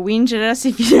 have a whinge at us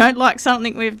if you don't like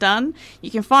something we've done. You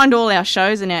can find all our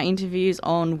shows and our interviews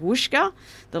on Whooshka.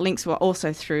 The links were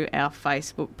also through our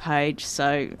Facebook page.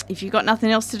 So if you've got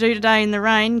nothing else to do today in the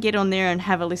rain, get on there and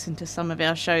have a listen to some of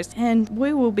our shows. And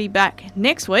we will be back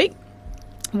next week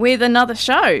with another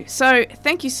show. So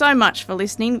thank you so much for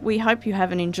listening. We hope you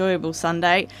have an enjoyable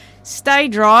Sunday. Stay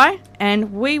dry,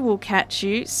 and we will catch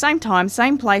you same time,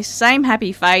 same place, same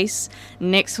happy face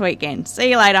next weekend. See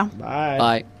you later. Bye.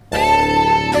 Bye. Bye.